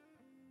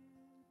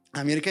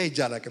አሜሪካ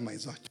ይጃላከም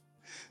አይዟችሁ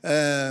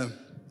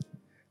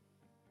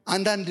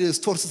አንዳንድ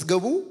ስቶርስ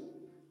ስትገቡ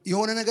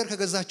የሆነ ነገር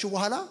ከገዛችሁ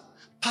በኋላ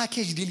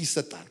ፓኬጅ ዲል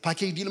ይሰጣል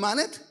ፓኬጅ ዲል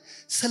ማለት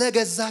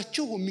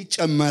ስለገዛችሁ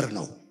የሚጨመር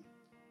ነው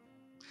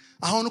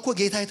አሁን እኮ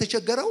ጌታ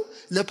የተቸገረው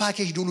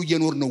ለፓኬጅ ዲሉ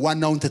እየኖር ነው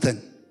ዋናውን ተተን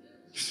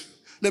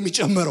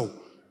ለሚጨመረው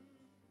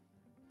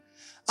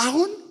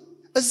አሁን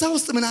እዛ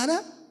ውስጥ ምን አለ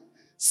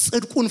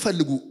ጽድቁን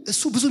ፈልጉ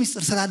እሱ ብዙ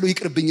ሚስጥር ስላለው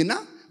ይቅርብኝና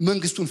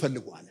መንግስቱን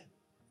ፈልጉ አለ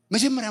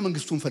መጀመሪያ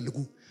መንግስቱን ፈልጉ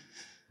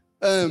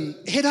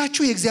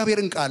ሄዳችሁ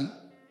የእግዚአብሔርን ቃል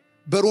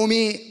በሮሜ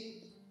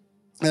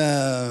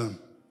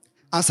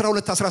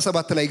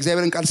 12:17 ላይ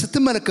እግዚአብሔርን ቃል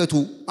ስትመለከቱ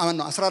አማን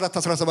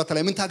 14:17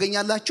 ላይ ምን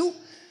ታገኛላችሁ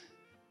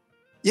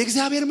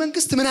የእግዚአብሔር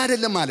መንግስት ምን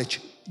አይደለም አለች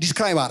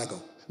ዲስክራይብ አረጋው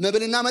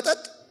መብልና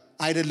መጠጥ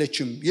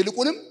አይደለችም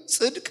ይልቁንም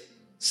ጽድቅ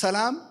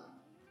ሰላም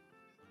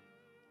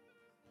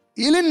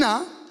ይልና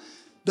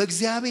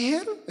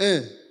በእግዚአብሔር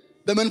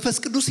በመንፈስ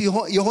ቅዱስ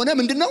የሆነ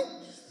ምንድነው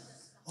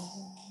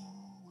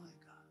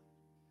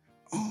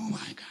ኦ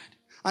ማይ ጋድ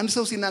አንድ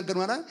ሰው ሲናገር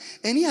ማለት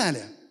እኔ አለ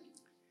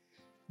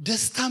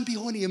ደስታም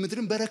ቢሆን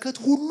የምድርን በረከት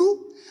ሁሉ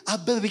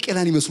አበበ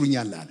ቢቄላን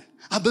ይመስሉኛል አለ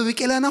አበበ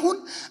ቢቄላን አሁን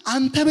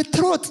አንተ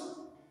ብትሮጥ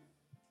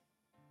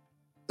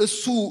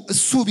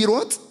እሱ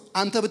ቢሮጥ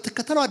አንተ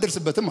ብትከተለው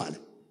አደርስበትም አለ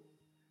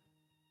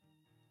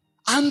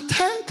አንተ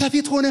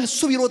ከፊት ሆነ እሱ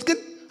ቢሮጥ ግን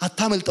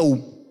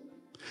አታመልጠውም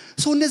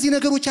ሰው እነዚህ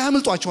ነገሮች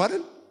ያመልጧቸው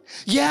አይደል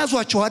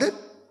ያያዟቸው አይደል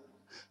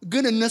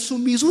ግን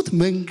እነሱም ይዙት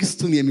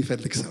መንግስቱን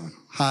የሚፈልግ ሰው ነው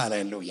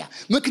ሃሌሉያ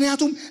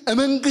ምክንያቱም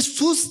መንግስቱ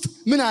ውስጥ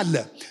ምን አለ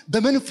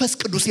በመንፈስ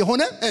ቅዱስ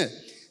የሆነ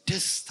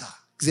ደስታ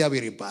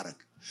እግዚአብሔር ይባረክ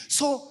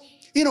ሶ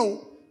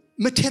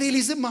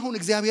ማቴሪያሊዝም አሁን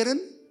እግዚአብሔርን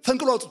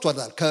ፈንቅሎ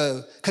አውጥቷል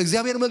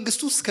ከእግዚአብሔር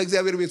መንግስት ውስጥ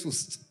ከእግዚአብሔር ቤት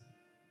ውስጥ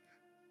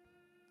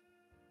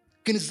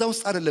ግን እዛ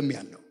ውስጥ አይደለም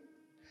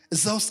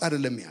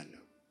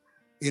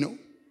ያለው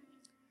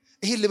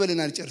ይሄ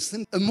ልበልና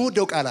ልጨርስን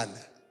እሞደው ቃል አለ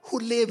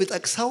ሁሌ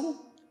ብጠቅሰው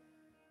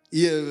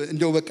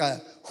እንደው በቃ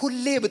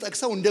ሁሌ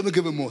ብጠቅሰው እንደ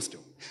ምግብ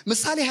የምወስደው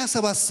ምሳሌ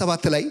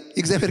 27:7 ላይ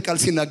የእግዚአብሔር ቃል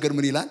ሲናገር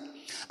ምን ይላል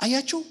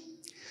አያችሁ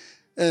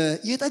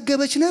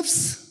የጠገበች ነፍስ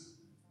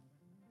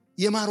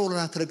የማር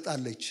ወለላ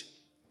ትረግጣለች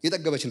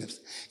የጠገበች ነፍስ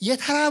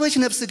የተራበች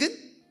ነፍስ ግን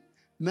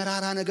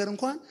መራራ ነገር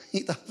እንኳን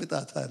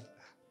ይጣፍጣታል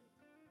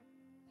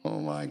ኦ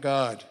ማይ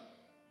ጋድ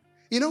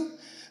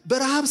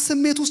በረሃብ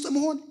ስሜት ውስጥ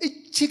መሆን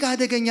እጅግ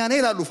አደገኛ ነው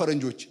ይላሉ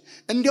ፈረንጆች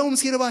እንዲያውም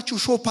ሲርባችሁ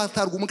ሾፕ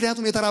አታርጉ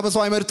ምክንያቱም የተራበ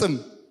ሰው አይመርጥም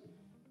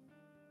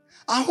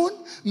አሁን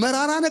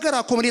መራራ ነገር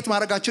አኮሞዴት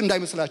ማድረጋችን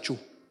እንዳይመስላችሁ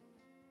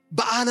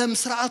በዓለም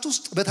ስርዓት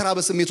ውስጥ በተራበ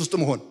ስሜት ውስጥ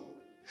መሆን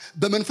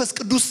በመንፈስ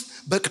ቅዱስ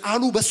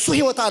በቃሉ በሱ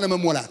ህይወት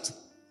አለመሞላት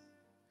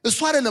እሱ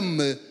አይደለም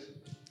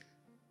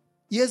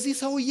የዚህ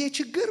ሰውዬ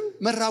ችግር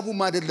መራቡም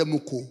አይደለም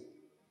እኮ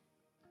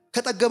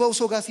ከጠገበው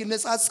ሰው ጋር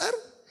ሲነጻጸር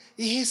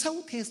ይሄ ሰው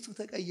ቴስቱ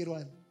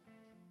ተቀይሯል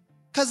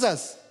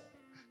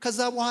ከዛ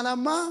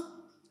በኋላማ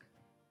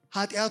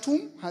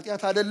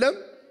ኃጢአት አይደለም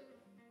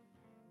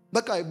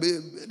በቃ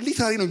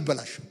ሊትራሊ ነው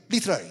የሚበላሽ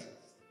ሊትራሊ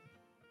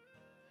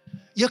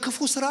የክፉ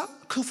ስራ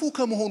ክፉ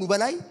ከመሆኑ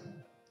በላይ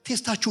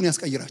ቴስታችሁን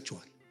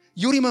ያስቀይራችኋል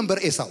you remember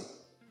ኤሳው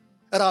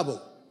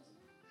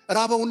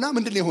ራበውና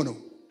ምንድነው የሆነው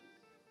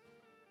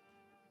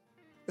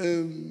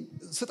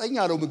ስጠኝ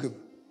አለው ምግብ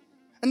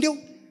እንዴው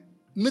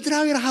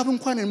ምድራዊ ረሃብ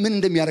እንኳን ምን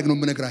እንደሚያደርግ ነው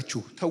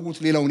የምነግራችሁ ተውት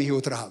ሌላውን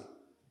ህይወት ረሃብ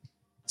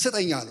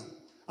ስጠኝ አለው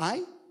አይ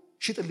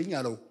ሽጥልኝ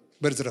አለው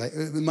በርዝራ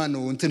ማን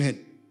ነው እንትንህን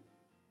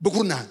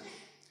ብኩርናህን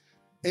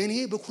እኔ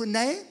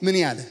ብኩርናዬ ምን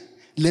ያለ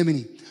ለምን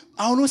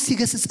ጳውሎስ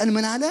ሲገስጸን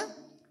ምን አለ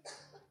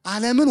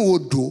ዓለምን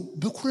ወዶ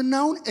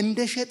ብኩርናውን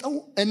እንደሸጠው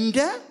እንደ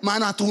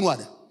ማናት ሆኖ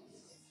አለ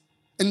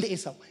እንደ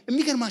ኤሳው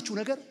የሚገርማችሁ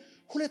ነገር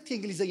ሁለት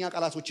የእንግሊዘኛ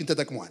ቃላቶችን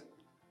ተጠቅመዋል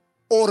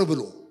ኦር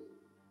ብሎ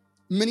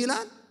ምን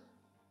ይላል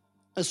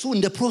እሱ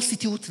እንደ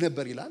ፕሮስቲቲዩት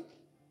ነበር ይላል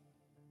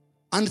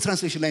አንድ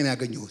ትራንስሌሽን ላይ ነው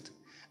ያገኘሁት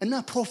እና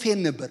ፕሮፌን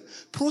ነበር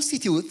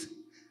ፕሮስቲቲዩት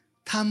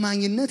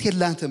ታማኝነት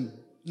የላትም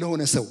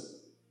ለሆነ ሰው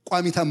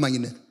ቋሚ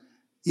ታማኝነት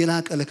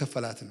የላቀ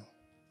ለከፈላት ነው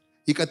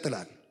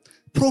ይቀጥላል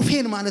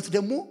ፕሮፌን ማለት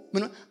ደግሞ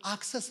ምን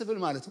አክሰስብል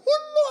ማለት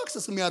ሁሉ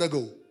አክሰስ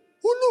የሚያደርገው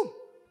ሁሉ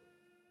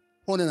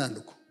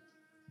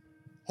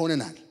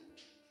ሆነናል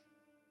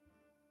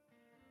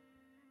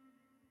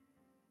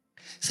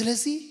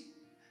ስለዚህ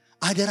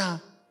አደራ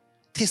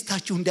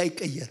ቴስታችሁ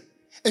እንዳይቀየር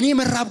እኔ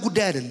መራብ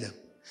ጉዳይ አይደለም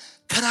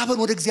ከራበን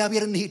ወደ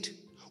እግዚአብሔር እንሄድ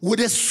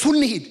ወደ እሱ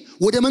እንሄድ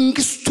ወደ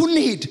መንግስቱ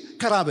እንሄድ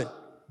ከራበን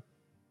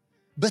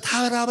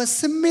በተራበ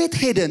ስሜት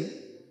ሄደን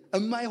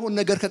የማይሆን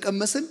ነገር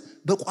ከቀመስን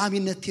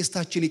በቋሚነት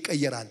ቴስታችን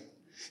ይቀየራል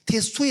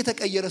ቴስቱ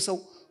የተቀየረ ሰው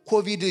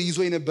ኮቪድ ይዞ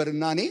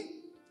የነበርና እኔ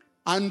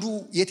አንዱ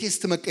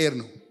የቴስት መቀየር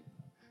ነው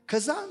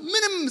ከዛ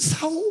ምንም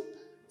ሰው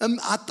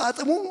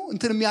አጣጥሞ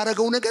እንትን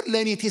የሚያደርገው ነገር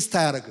ለኔ ቴስት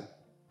አያደርግም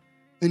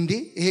እንዴ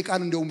ይሄ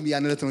ቃል እንደውም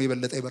ያነለት ነው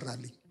የበለጠ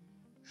ይበራልኝ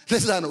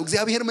ለዛ ነው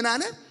እግዚአብሔር ምን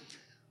አለ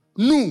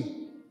ኑ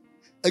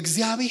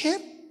እግዚአብሔር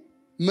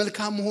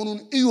መልካም መሆኑን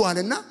እዩ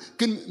አለና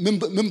ግን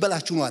ምን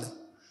በላችሁ ነው አለ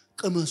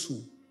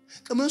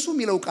ቅመሱ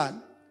የሚለው ቃል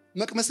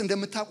መቅመስ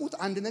እንደምታውቁት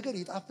አንድ ነገር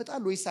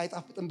ይጣፍጣል ወይስ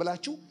አይጣፍጥም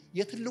ብላችሁ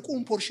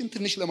የትልቁን ፖርሽን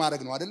ትንሽ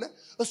ለማድረግ ነው አይደለ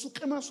እሱ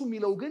ቅመሱ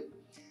የሚለው ግን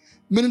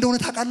ምን እንደሆነ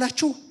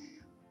ታውቃላችሁ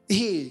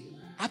ይሄ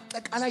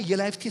አጠቃላይ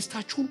የላይፍ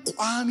ቴስታችሁን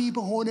ቋሚ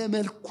በሆነ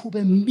መልኩ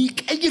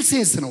በሚቀይር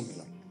ሴንስ ነው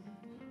የሚለው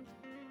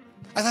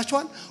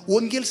አይታችኋል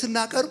ወንጌል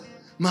ስናቀርብ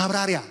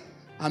ማብራሪያ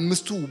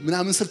አምስቱ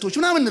ምናምን ስልቶች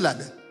ምናምን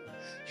እንላለን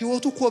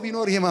ህይወቱ እኮ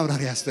ቢኖር ይሄ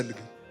ማብራሪያ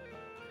ያስፈልጋል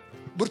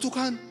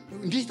ብርቱካን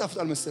እንዴት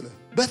ይጣፍጣል መሰለ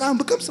በጣም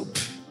በቀምሰው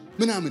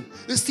ምናምን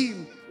እስቲ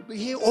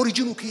ይሄ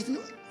ኦሪጂኑ ከየት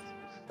ነው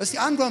እስቲ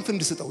አንዷን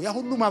ፍንድ ስጠው ያ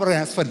ሁሉ ማብራሪያ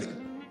ያስፈልጋል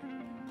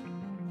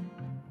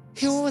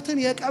ህይወትን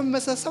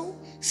የቀመሰ ሰው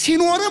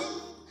ሲኖርም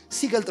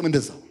ሲገልጥም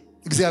እንደዛው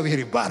እግዚአብሔር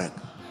ይባረክ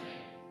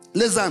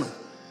ለዛ ነው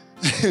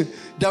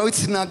ዳዊት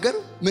ሲናገር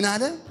ምን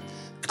አለ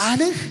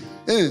ቃልህ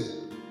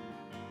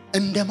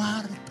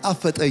እንደማር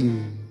ጣፈጠኝ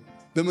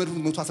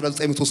በመዝሙር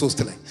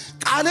 119:3 ላይ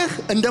ቃልህ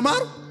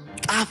እንደማር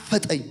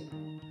ጣፈጠኝ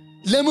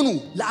ለምኑ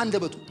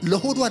ለአንደበቱ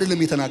ለሆዱ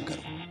አይደለም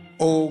የተናገረው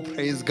ኦ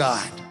ፕሬዝ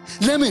ጋድ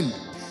ለምን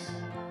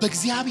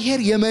በእግዚአብሔር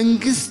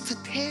የመንግስት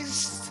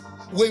ቴስት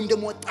ወይም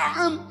ደግሞ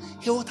ጣዕም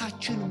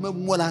ህይወታችን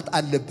መሞላት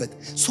አለበት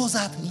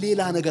ሶዛት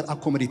ሌላ ነገር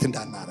አኮሞዴት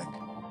እንዳናረግ